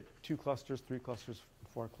fit 2 clusters, 3 clusters,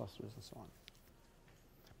 4 clusters, and so on.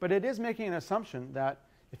 But it is making an assumption that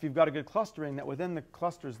if you've got a good clustering, that within the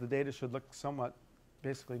clusters, the data should look somewhat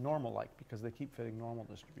basically normal-like, because they keep fitting normal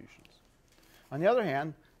distributions. On the other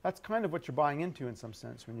hand, that's kind of what you're buying into in some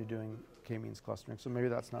sense when you're doing k-means clustering, so maybe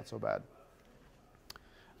that's not so bad.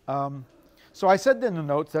 So I said in the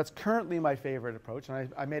notes that's currently my favorite approach, and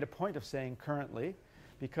I made a point of saying currently,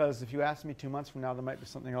 because if you ask me 2 months from now, there might be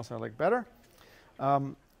something else I like better.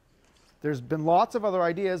 There's been lots of other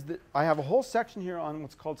ideas. I have a whole section here on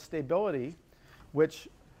what's called stability, which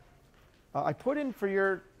I put in for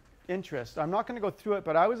your interest. I'm not going to go through it,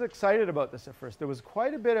 but I was excited about this at first. There was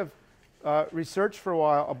quite a bit of research for a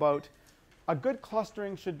while about a good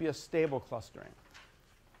clustering should be a stable clustering.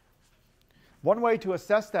 One way to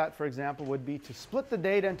assess that, for example, would be to split the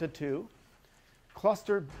data into 2,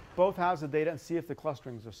 cluster both halves of the data, and see if the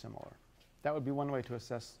clusterings are similar. That would be one way to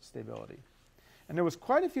assess stability. And there was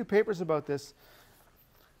quite a few papers about this.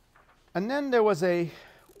 And then there was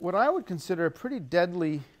what I would consider a pretty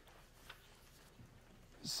deadly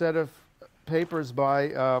set of papers by,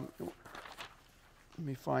 let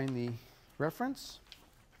me find the reference.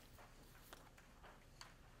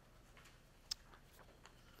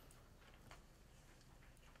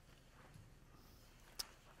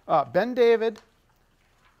 Ben David,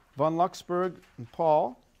 von Luxburg, and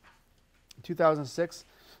Paul, 2006.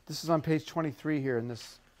 This is on page 23 here in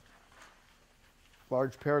this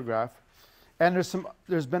large paragraph. And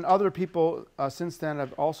there's been other people since then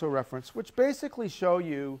I've also referenced, which basically show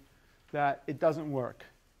you that it doesn't work.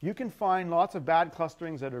 You can find lots of bad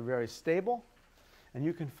clusterings that are very stable, and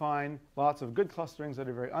you can find lots of good clusterings that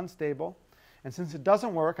are very unstable. And since it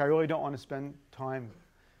doesn't work, I really don't want to spend time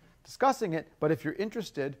discussing it, but if you're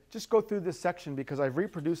interested, just go through this section because I've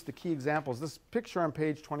reproduced the key examples. This picture on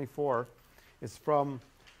page 24 is from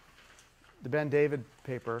the Ben David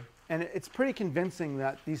paper, and it's pretty convincing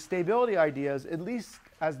that these stability ideas, at least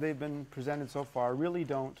as they've been presented so far, really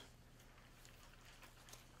don't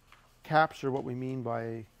capture what we mean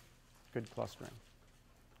by good clustering.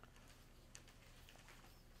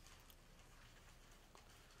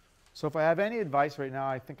 So if I have any advice right now,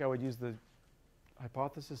 I think I would use the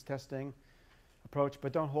hypothesis testing approach,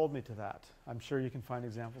 but don't hold me to that. I'm sure you can find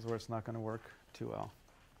examples where it's not going to work too well.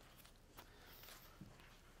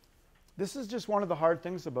 This is just one of the hard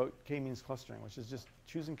things about k-means clustering, which is just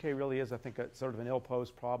choosing k really is, I think, a sort of an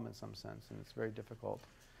ill-posed problem in some sense, and it's very difficult.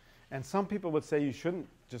 And some people would say you shouldn't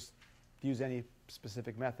just use any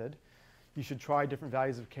specific method. You should try different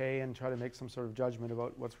values of k and try to make some sort of judgment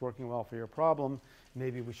about what's working well for your problem.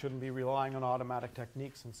 Maybe we shouldn't be relying on automatic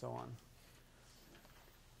techniques and so on.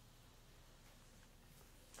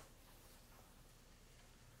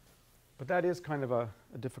 But that is kind of a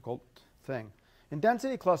difficult thing. In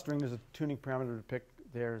density clustering, there's a tuning parameter to pick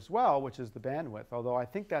there as well, which is the bandwidth. Although I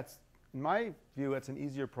think that's, in my view, it's an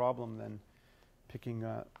easier problem than picking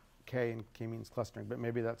k and k-means clustering. But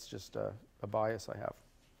maybe that's just a bias I have.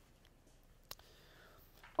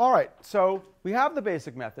 All right, so we have the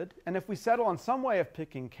basic method. And if we settle on some way of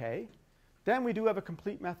picking k, then we do have a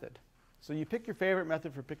complete method. So you pick your favorite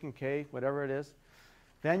method for picking k, whatever it is.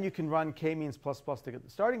 Then you can run k-means plus plus to get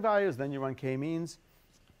the starting values. Then you run k-means.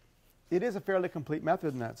 It is a fairly complete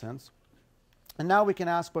method in that sense. And now we can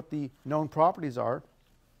ask what the known properties are.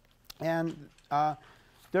 And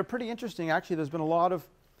they're pretty interesting. Actually, there's been a lot of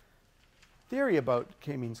theory about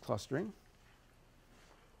k-means clustering.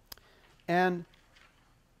 And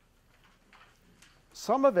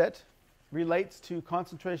some of it relates to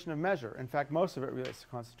concentration of measure. In fact, most of it relates to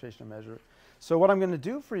concentration of measure. So what I'm going to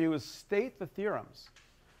do for you is state the theorems.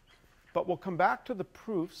 But we'll come back to the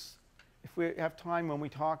proofs if we have time when we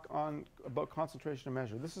talk about concentration of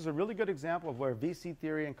measure. This is a really good example of where VC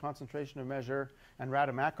theory and concentration of measure and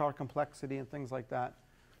Rademacher complexity and things like that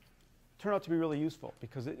turn out to be really useful,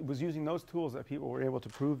 because it was using those tools that people were able to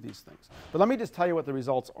prove these things. But let me just tell you what the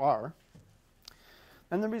results are.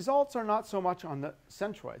 And the results are not so much on the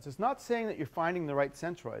centroids. It's not saying that you're finding the right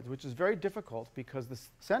centroids, which is very difficult because the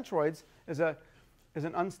centroids is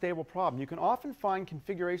an unstable problem. You can often find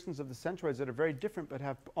configurations of the centroids that are very different but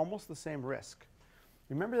have almost the same risk.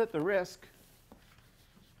 Remember that the risk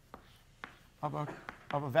of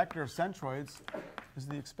a vector of centroids is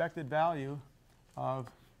the expected value of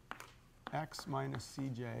x minus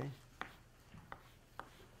cj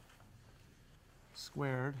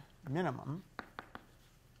squared minimum.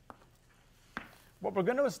 What we're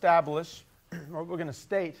going to establish, or what we're going to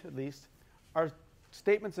state at least, are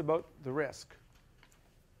statements about the risk.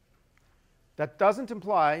 That doesn't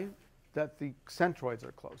imply that the centroids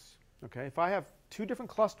are close. Okay? If I have two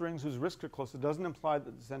different clusterings whose risks are close, it doesn't imply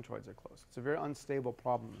that the centroids are close. It's a very unstable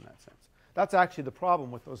problem in that sense. That's actually the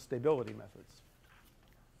problem with those stability methods.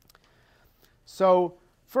 So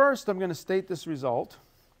first, I'm going to state this result.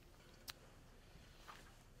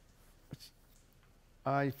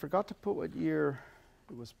 I forgot to put what year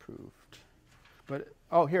it was proved. But,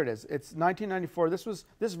 oh, here it is. It's 1994.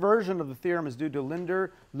 This version of the theorem is due to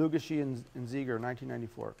Linder, Lugacy, and Ziegler,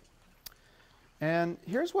 1994. And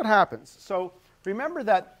here's what happens. So remember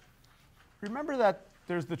that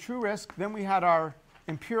there's the true risk. Then we had our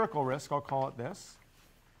empirical risk. I'll call it this.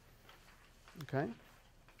 Okay.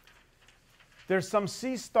 There's some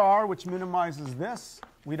C star which minimizes this.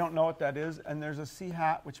 We don't know what that is. And there's a C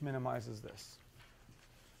hat which minimizes this.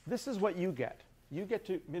 This is what you get. You get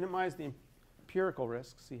to minimize the empirical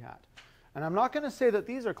risk, C hat. And I'm not going to say that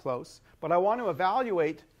these are close, but I want to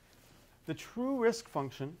evaluate the true risk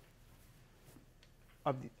function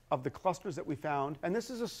of the clusters that we found. And this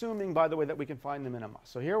is assuming, by the way, that we can find the minima.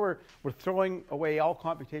 So here we're throwing away all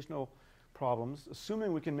computational problems,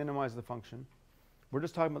 assuming we can minimize the function. We're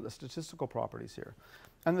just talking about the statistical properties here.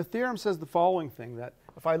 And the theorem says the following thing, that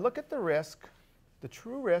if I look at the risk, the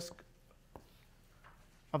true risk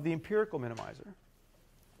of the empirical minimizer.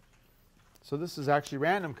 So this is actually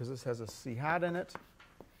random because this has a C hat in it.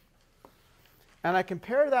 And I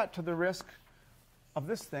compare that to the risk of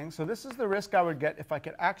this thing. So this is the risk I would get if I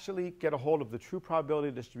could actually get a hold of the true probability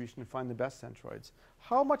distribution and find the best centroids.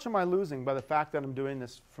 How much am I losing by the fact that I'm doing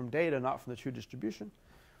this from data, not from the true distribution?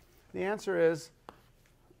 The answer is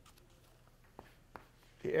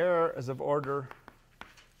the error is of order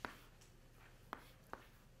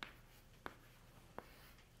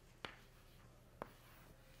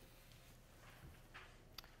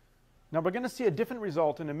Now we're going to see a different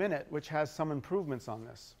result in a minute, which has some improvements on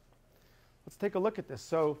this. Let's take a look at this.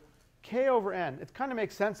 So k over n, it kind of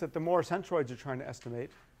makes sense that the more centroids you're trying to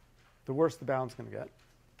estimate, the worse the bound's going to get.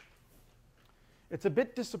 It's a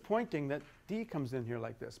bit disappointing that d comes in here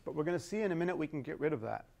like this, but we're going to see in a minute we can get rid of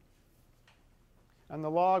that. And the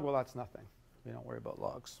log, well, that's nothing. We don't worry about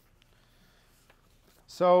logs.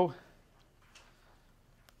 So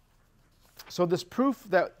this proof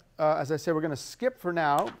that, as I said, we're going to skip for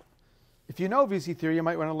now. If you know VC theory, you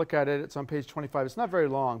might want to look at it. It's on page 25. It's not very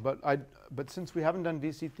long, but since we haven't done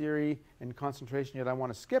VC theory and concentration yet, I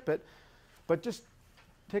want to skip it. But just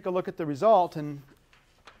take a look at the result, and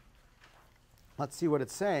let's see what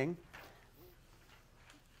it's saying.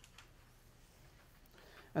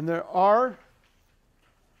 And there are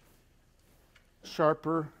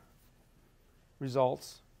sharper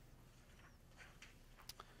results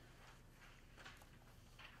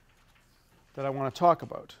that I want to talk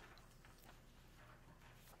about.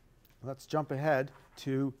 Let's jump ahead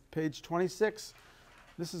to page 26.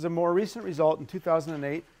 This is a more recent result in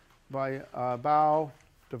 2008 by Bao,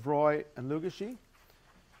 De Vroy, and Lugacy,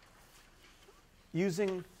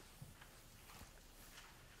 using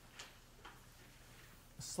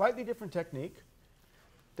a slightly different technique.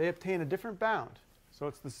 They obtain a different bound. So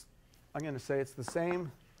it's this, I'm going to say it's the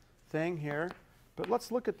same thing here, but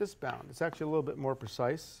let's look at this bound. It's actually a little bit more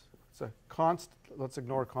precise. It's a constant. Let's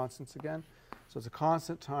ignore constants again. So it's a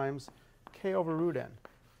constant times k over root n.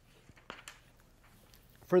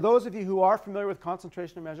 For those of you who are familiar with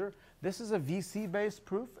concentration of measure, this is a VC-based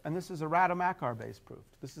proof, and this is a Rademacher-based proof.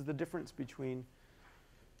 This is the difference between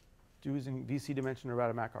using VC dimension or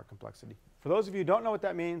Rademacher complexity. For those of you who don't know what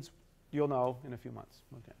that means, you'll know in a few months.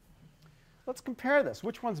 Okay. Let's compare this.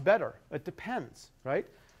 Which one's better? It depends, right?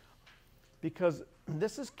 Because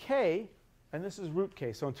this is k, and this is root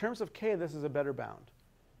k. So in terms of k, this is a better bound.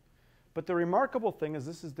 But the remarkable thing is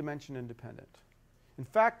this is dimension independent. In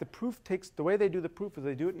fact, the way they do the proof is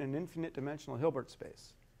they do it in an infinite dimensional Hilbert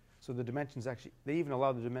space. So the dimensions actually, they even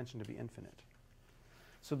allow the dimension to be infinite.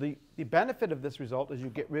 So the benefit of this result is you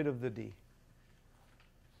get rid of the D.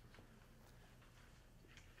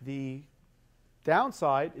 The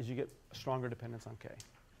downside is you get a stronger dependence on K.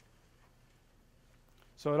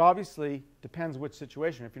 So it obviously depends which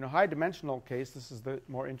situation. If you're in a high dimensional case, this is the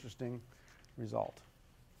more interesting result.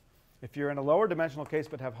 If you're in a lower dimensional case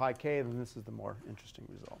but have high K, then this is the more interesting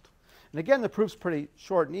result. And again, the proof's pretty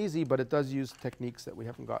short and easy, but it does use techniques that we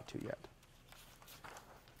haven't got to yet.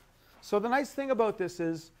 So the nice thing about this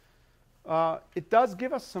is it does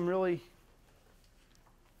give us some really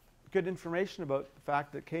good information about the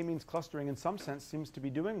fact that k-means clustering in some sense seems to be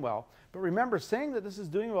doing well. But remember, saying that this is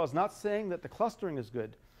doing well is not saying that the clustering is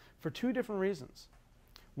good for two different reasons.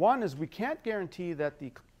 One is we can't guarantee that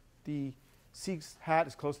the C hat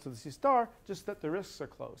is close to the C star, just that the risks are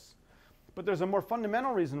close. But there's a more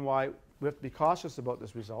fundamental reason why we have to be cautious about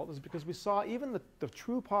this result, is because we saw even the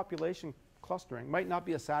true population clustering might not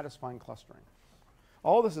be a satisfying clustering.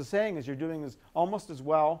 All this is saying is you're doing this almost as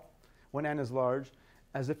well when n is large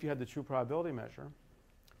as if you had the true probability measure.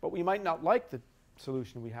 But we might not like the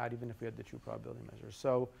solution we had even if we had the true probability measure.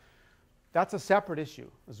 So that's a separate issue,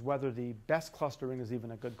 is whether the best clustering is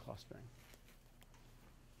even a good clustering.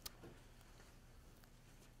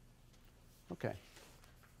 Okay.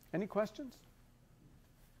 Any questions?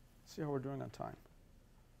 See how we're doing on time.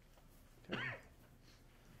 Okay.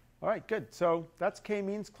 All right, good. So that's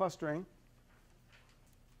k-means clustering.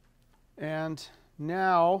 And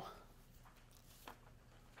now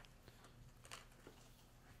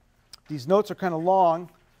these notes are kind of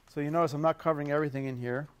long, so you notice I'm not covering everything in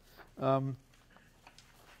here. I'd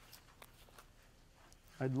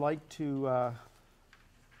like to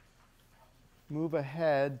move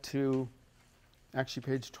ahead to actually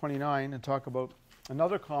page 29 and talk about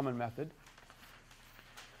another common method,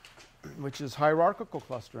 which is hierarchical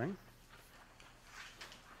clustering.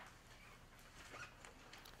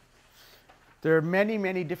 There are many,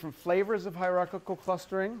 many different flavors of hierarchical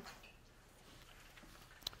clustering.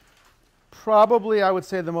 Probably, I would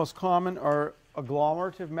say the most common are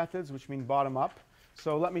agglomerative methods, which mean bottom up.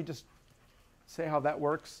 So let me just say how that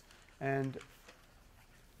works. And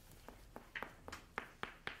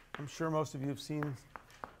I'm sure most of you have seen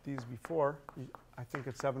these before. I think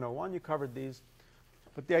at 701 you covered these.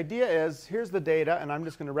 But the idea is, here's the data, and I'm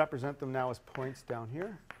just going to represent them now as points down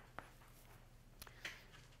here.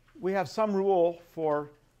 We have some rule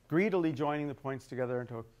for greedily joining the points together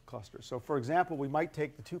into a cluster. So for example, we might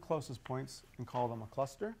take the two closest points and call them a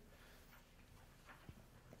cluster,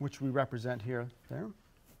 which we represent here, there.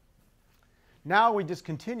 Now we just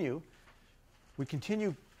continue. We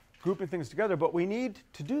continue grouping things together, but we need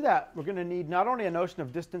to do that. We're going to need not only a notion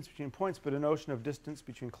of distance between points, but a notion of distance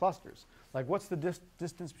between clusters. Like, what's the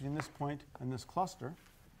distance between this point and this cluster?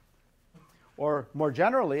 Or more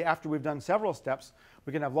generally, after we've done several steps,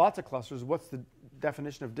 we can have lots of clusters. What's the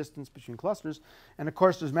definition of distance between clusters? And of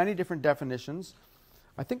course, there's many different definitions.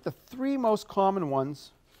 I think the three most common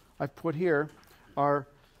ones I've put here are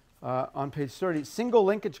on page 30, single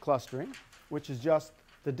linkage clustering, which is just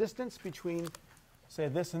the distance between, say,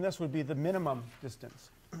 this and this would be the minimum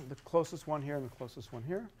distance. The closest one here and the closest one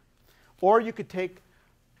here. Or you could take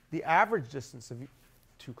the average distance of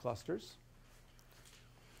two clusters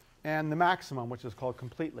and the maximum, which is called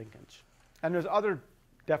complete linkage. And there's other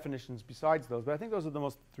definitions besides those, but I think those are the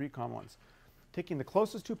most three common ones. Taking the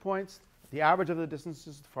closest 2 points, the average of the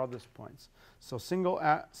distances to the farthest points. So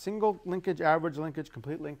single linkage, average linkage,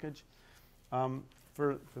 complete linkage.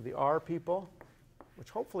 For the R people,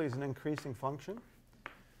 which hopefully is an increasing function.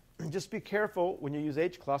 Just be careful when you use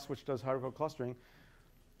hclust, which does hierarchical clustering.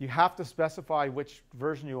 You have to specify which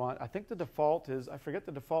version you want. I think the default is, I forget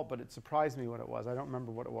the default, but it surprised me what it was. I don't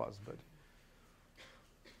remember what it was, but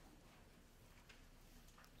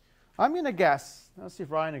I'm going to guess, let's see if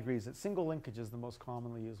Ryan agrees, that single linkage is the most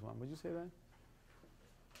commonly used one. Would you say that? I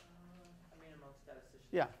mean, among statisticians.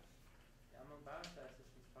 Yeah. Among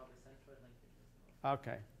biostatisticians, probably centroid linkage is the most.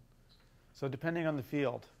 Okay. So depending on the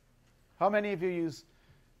field. How many of you use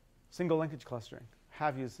single linkage clustering?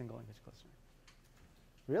 Have used single linkage clustering?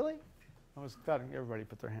 Really? I was thought everybody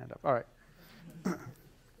put their hand up. All right.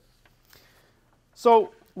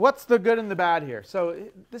 So what's the good and the bad here? So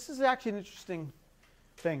this is actually an interesting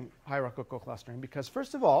thing, hierarchical clustering, because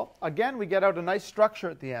first of all, again, we get out a nice structure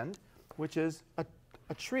at the end, which is a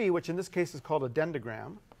tree, which in this case is called a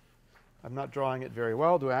dendrogram. I'm not drawing it very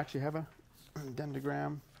well. Do I actually have a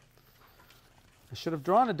dendrogram? I should have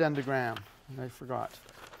drawn a dendrogram, and I forgot.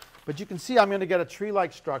 But you can see I'm going to get a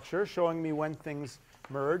tree-like structure showing me when things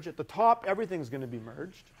merge. At the top, everything's going to be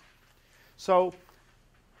merged. So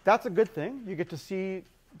that's a good thing. You get to see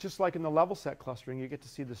just like in the level set clustering, you get to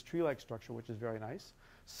see this tree-like structure, which is very nice.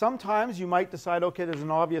 Sometimes you might decide, okay, there's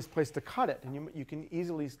an obvious place to cut it, and you can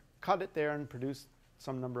easily cut it there and produce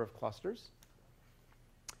some number of clusters.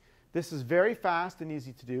 This is very fast and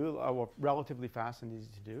easy to do, well, relatively fast and easy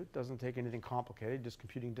to do. It doesn't take anything complicated, just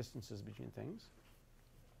computing distances between things.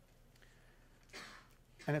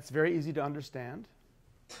 And it's very easy to understand.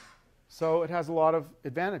 So it has a lot of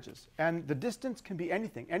advantages. And the distance can be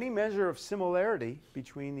anything. Any measure of similarity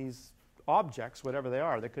between these objects, whatever they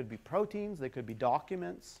are. They could be proteins, they could be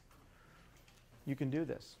documents. You can do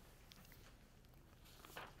this.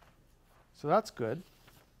 So that's good.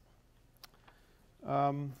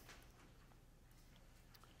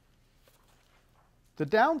 The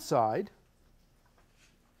downside,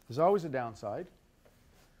 there's always a downside,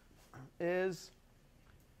 is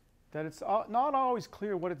that it's not always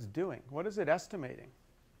clear what it's doing. What is it estimating?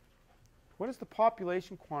 What is the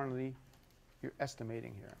population quantity you're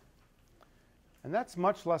estimating here? And that's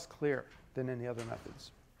much less clear than in the other methods.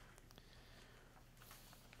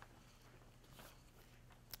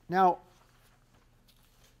 Now,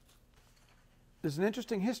 there's an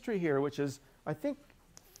interesting history here, which is, I think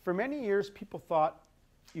for many years people thought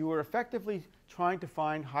you were effectively trying to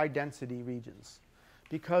find high-density regions.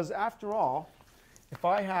 Because after all, if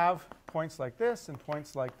I have points like this and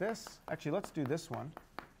points like this, actually let's do this one.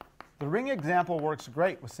 The ring example works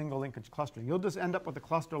great with single linkage clustering. You'll just end up with a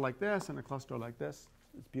cluster like this and a cluster like this.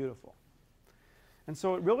 It's beautiful. And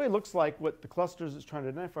so it really looks like what the clusters is trying to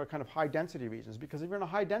identify are kind of high-density regions, because if you're in a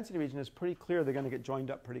high-density region, it's pretty clear they're going to get joined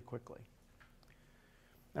up pretty quickly.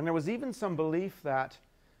 And there was even some belief that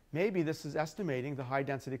maybe this is estimating the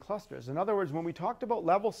high-density clusters. In other words, when we talked about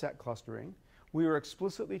level set clustering, we were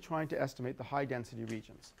explicitly trying to estimate the high-density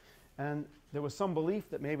regions. And there was some belief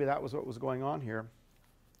that maybe that was what was going on here.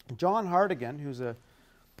 John Hartigan, who's a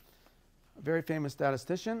very famous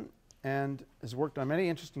statistician and has worked on many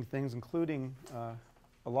interesting things, including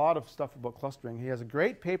a lot of stuff about clustering. He has a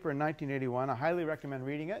great paper in 1981. I highly recommend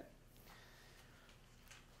reading it.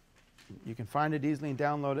 You can find it easily and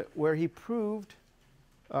download it, where he proved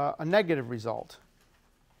a negative result.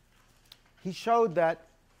 He showed that,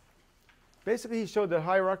 basically he showed that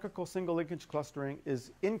hierarchical single linkage clustering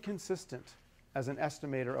is inconsistent as an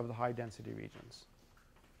estimator of the high density regions.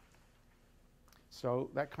 So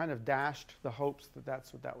that kind of dashed the hopes that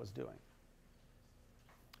that's what that was doing.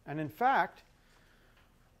 And in fact,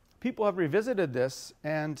 people have revisited this,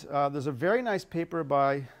 and there's a very nice paper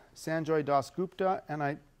by Sanjoy Dasgupta,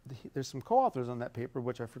 and there's some co-authors on that paper,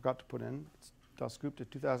 which I forgot to put in. It's Dasgupta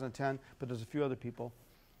 2010, but there's a few other people,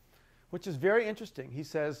 which is very interesting. He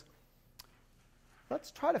says,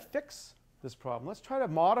 let's try to fix this problem. Let's try to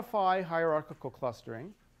modify hierarchical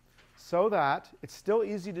clustering so that it's still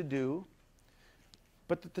easy to do,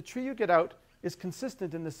 but that the tree you get out is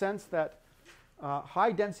consistent in the sense that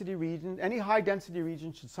high-density region, any high-density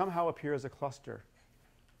region should somehow appear as a cluster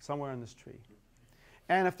somewhere in this tree.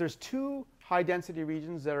 And if there's two high-density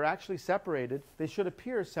regions that are actually separated, they should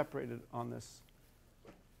appear separated on this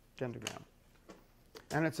dendrogram.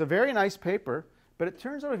 And it's a very nice paper, but it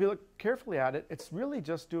turns out if you look carefully at it, it's really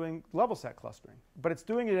just doing level set clustering. But it's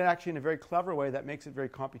doing it actually in a very clever way that makes it very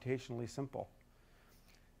computationally simple.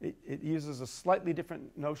 It uses a slightly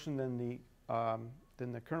different notion than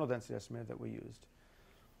the kernel density estimator that we used.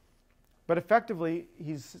 But effectively,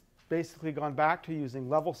 he's basically gone back to using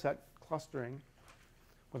level set clustering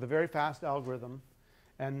with a very fast algorithm,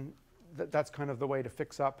 and that's kind of the way to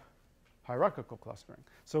fix up hierarchical clustering.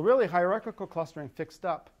 So really, hierarchical clustering fixed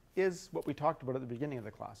up is what we talked about at the beginning of the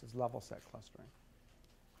class. It's level set clustering.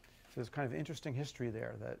 So there's kind of interesting history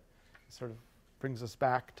there that sort of brings us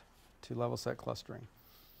back to level set clustering.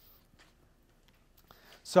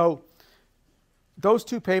 So those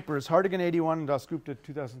two papers, Hartigan 81 and Dasgupta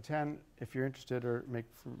 2010, if you're interested, make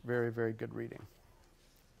for very, very good reading.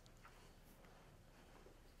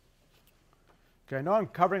 Okay, I know I'm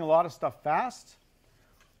covering a lot of stuff fast.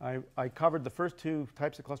 I covered the first two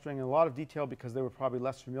types of clustering in a lot of detail because they were probably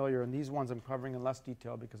less familiar, and these ones I'm covering in less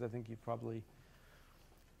detail because I think you've probably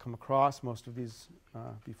come across most of these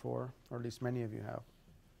before, or at least many of you have.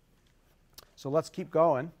 So let's keep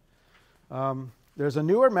going. There's a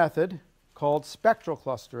newer method called spectral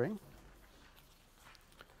clustering.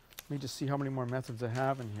 Let me just see how many more methods I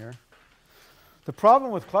have in here. The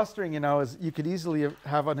problem with clustering, is you could easily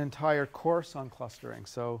have an entire course on clustering.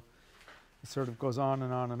 So it sort of goes on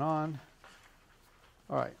and on and on.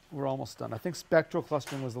 All right, we're almost done. I think spectral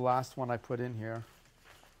clustering was the last one I put in here.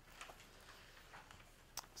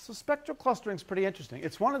 So spectral clustering is pretty interesting.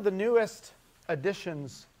 It's one of the newest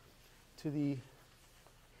additions to the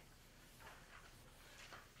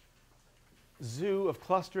zoo of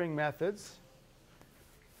clustering methods.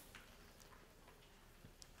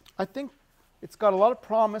 I think it's got a lot of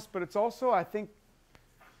promise, but it's also, I think,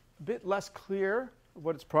 a bit less clear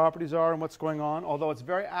what its properties are and what's going on, although it's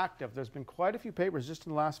very active. There's been quite a few papers just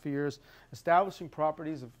in the last few years establishing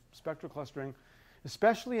properties of spectral clustering,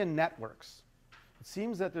 especially in networks. It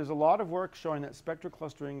seems that there's a lot of work showing that spectral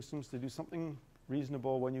clustering seems to do something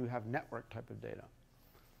reasonable when you have network type of data.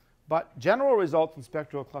 But general results in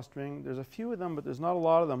spectral clustering, there's a few of them, but there's not a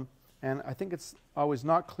lot of them, and I think it's always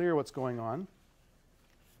not clear what's going on.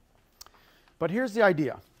 But here's the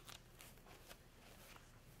idea.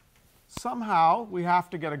 Somehow we have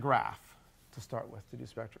to get a graph to start with to do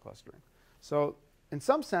spectral clustering. So in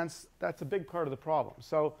some sense, that's a big part of the problem.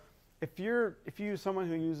 So if you're someone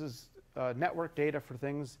who uses network data for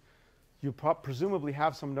things, you presumably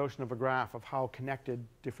have some notion of a graph of how connected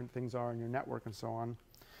different things are in your network and so on.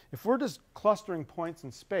 If we're just clustering points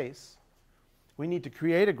in space, we need to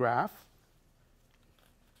create a graph.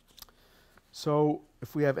 So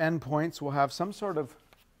if we have n points, we'll have some sort of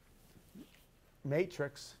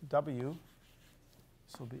matrix W.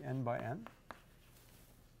 This will be n by n.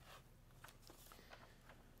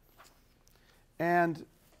 And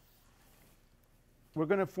we're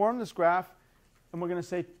going to form this graph, and we're going to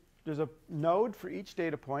say there's a node for each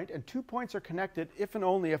data point, and 2 points are connected if and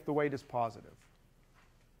only if the weight is positive.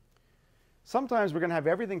 Sometimes we're going to have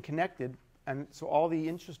everything connected, and so all the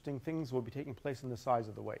interesting things will be taking place in the size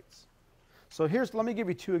of the weights. So let me give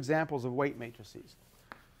you 2 examples of weight matrices.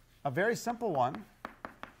 A very simple one,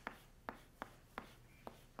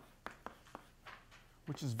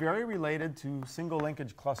 which is very related to single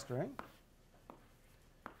linkage clustering,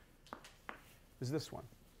 is this one.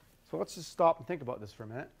 So let's just stop and think about this for a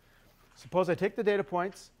minute. Suppose I take the data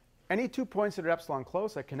points, any 2 points that are epsilon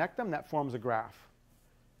close, I connect them, that forms a graph.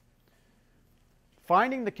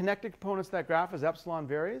 Finding the connected components of that graph as epsilon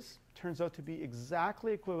varies turns out to be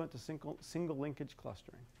exactly equivalent to single linkage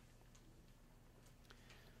clustering.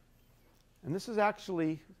 And this is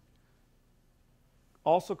actually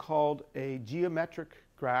also called a geometric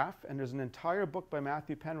graph, and there's an entire book by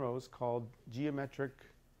Matthew Penrose called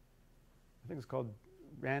I think it's called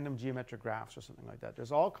Random Geometric Graphs or something like that.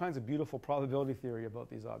 There's all kinds of beautiful probability theory about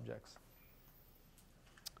these objects.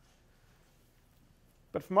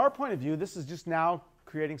 But from our point of view, this is just now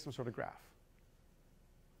creating some sort of graph.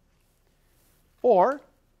 Or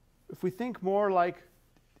if we think more like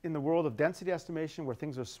in the world of density estimation where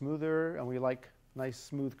things are smoother and we like nice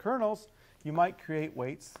smooth kernels, you might create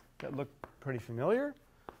weights that look pretty familiar.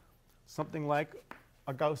 Something like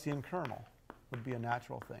a Gaussian kernel would be a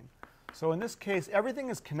natural thing. So in this case, everything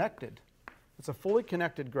is connected. It's a fully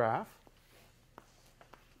connected graph.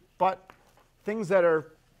 But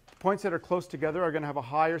points that are close together are going to have a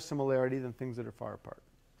higher similarity than things that are far apart.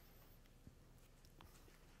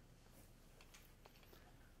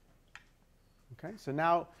 Okay, so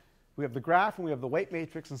now we have the graph and we have the weight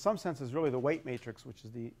matrix. In some sense, it's really the weight matrix which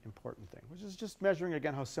is the important thing, which is just measuring,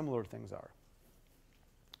 again, how similar things are.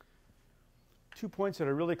 2 points that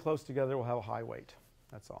are really close together will have a high weight.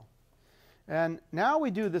 That's all. And now we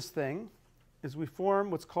do this thing, is we form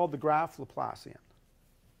what's called the graph Laplacian.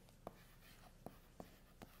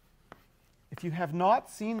 If you have not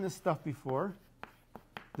seen this stuff before,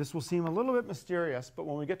 this will seem a little bit mysterious, but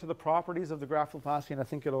when we get to the properties of the graph Laplacian, I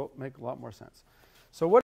think it'll make a lot more sense. So what